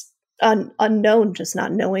just unknown, just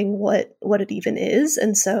not knowing what it even is.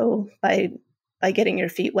 And so by getting your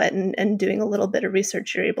feet wet and doing a little bit of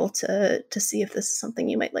research, you're able to see if this is something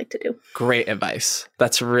you might like to do. Great advice.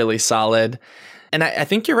 That's really solid. And I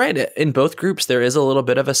think you're right. In both groups, there is a little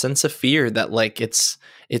bit of a sense of fear that like it's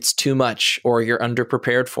too much or you're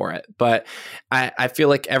underprepared for it. But I feel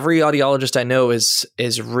like every audiologist I know is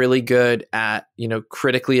really good at,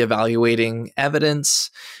 critically evaluating evidence,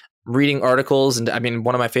 reading articles. And I mean,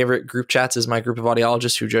 one of my favorite group chats is my group of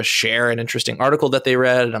audiologists who just share an interesting article that they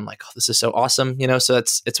read. And I'm like, oh, this is so awesome. So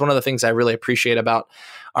it's one of the things I really appreciate about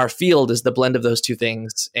our field is the blend of those two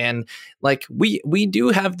things. And like, we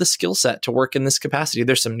do have the skill set to work in this capacity.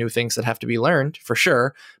 There's some new things that have to be learned for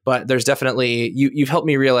sure, but there's definitely, you've helped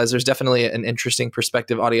me realize there's definitely an interesting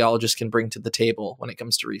perspective audiologists can bring to the table when it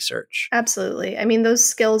comes to research. Absolutely. I mean, those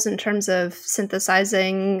skills in terms of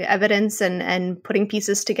synthesizing evidence and putting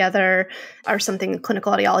pieces together are something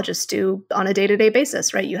clinical audiologists do on a day-to-day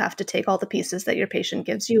basis, right? You have to take all the pieces that your patient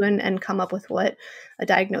gives you and come up with what a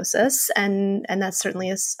diagnosis. And that's certainly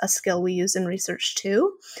a skill we use in research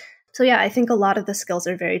too. So yeah, I think a lot of the skills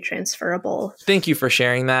are very transferable. Thank you for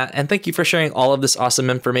sharing that. And thank you for sharing all of this awesome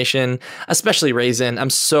information, especially Raisin. I'm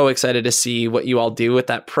so excited to see what you all do with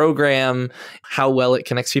that program, how well it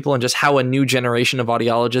connects people, and just how a new generation of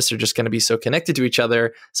audiologists are just going to be so connected to each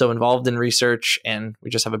other, so involved in research, and we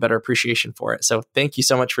just have a better appreciation for it. So thank you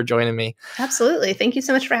so much for joining me. Absolutely. Thank you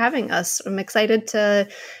so much for having us. I'm excited to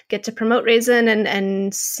get to promote Raisin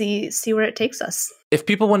and see where it takes us. If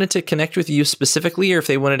people wanted to connect with you specifically, or if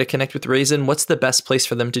they wanted to connect with Raisin, what's the best place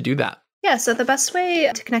for them to do that? Yeah, so the best way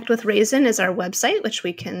to connect with Raisin is our website, which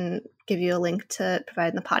we can give you a link to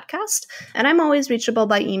provide in the podcast. And I'm always reachable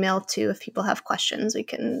by email too. If people have questions, we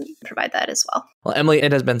can provide that as well. Well, Emily,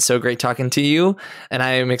 it has been so great talking to you, and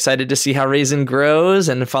I am excited to see how Raisin grows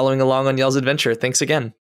and following along on y'all's adventure. Thanks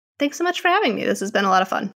again. Thanks so much for having me. This has been a lot of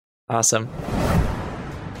fun. Awesome.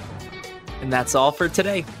 And that's all for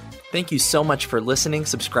today. Thank you so much for listening,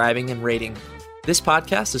 subscribing, and rating. This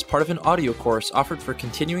podcast is part of an audio course offered for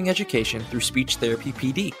continuing education through Speech Therapy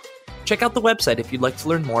PD. Check out the website if you'd like to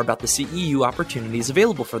learn more about the CEU opportunities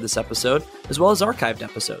available for this episode, as well as archived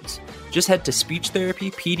episodes. Just head to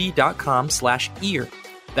speechtherapypd.com/ear.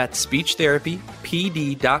 That's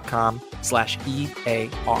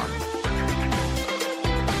speechtherapypd.com/EAR.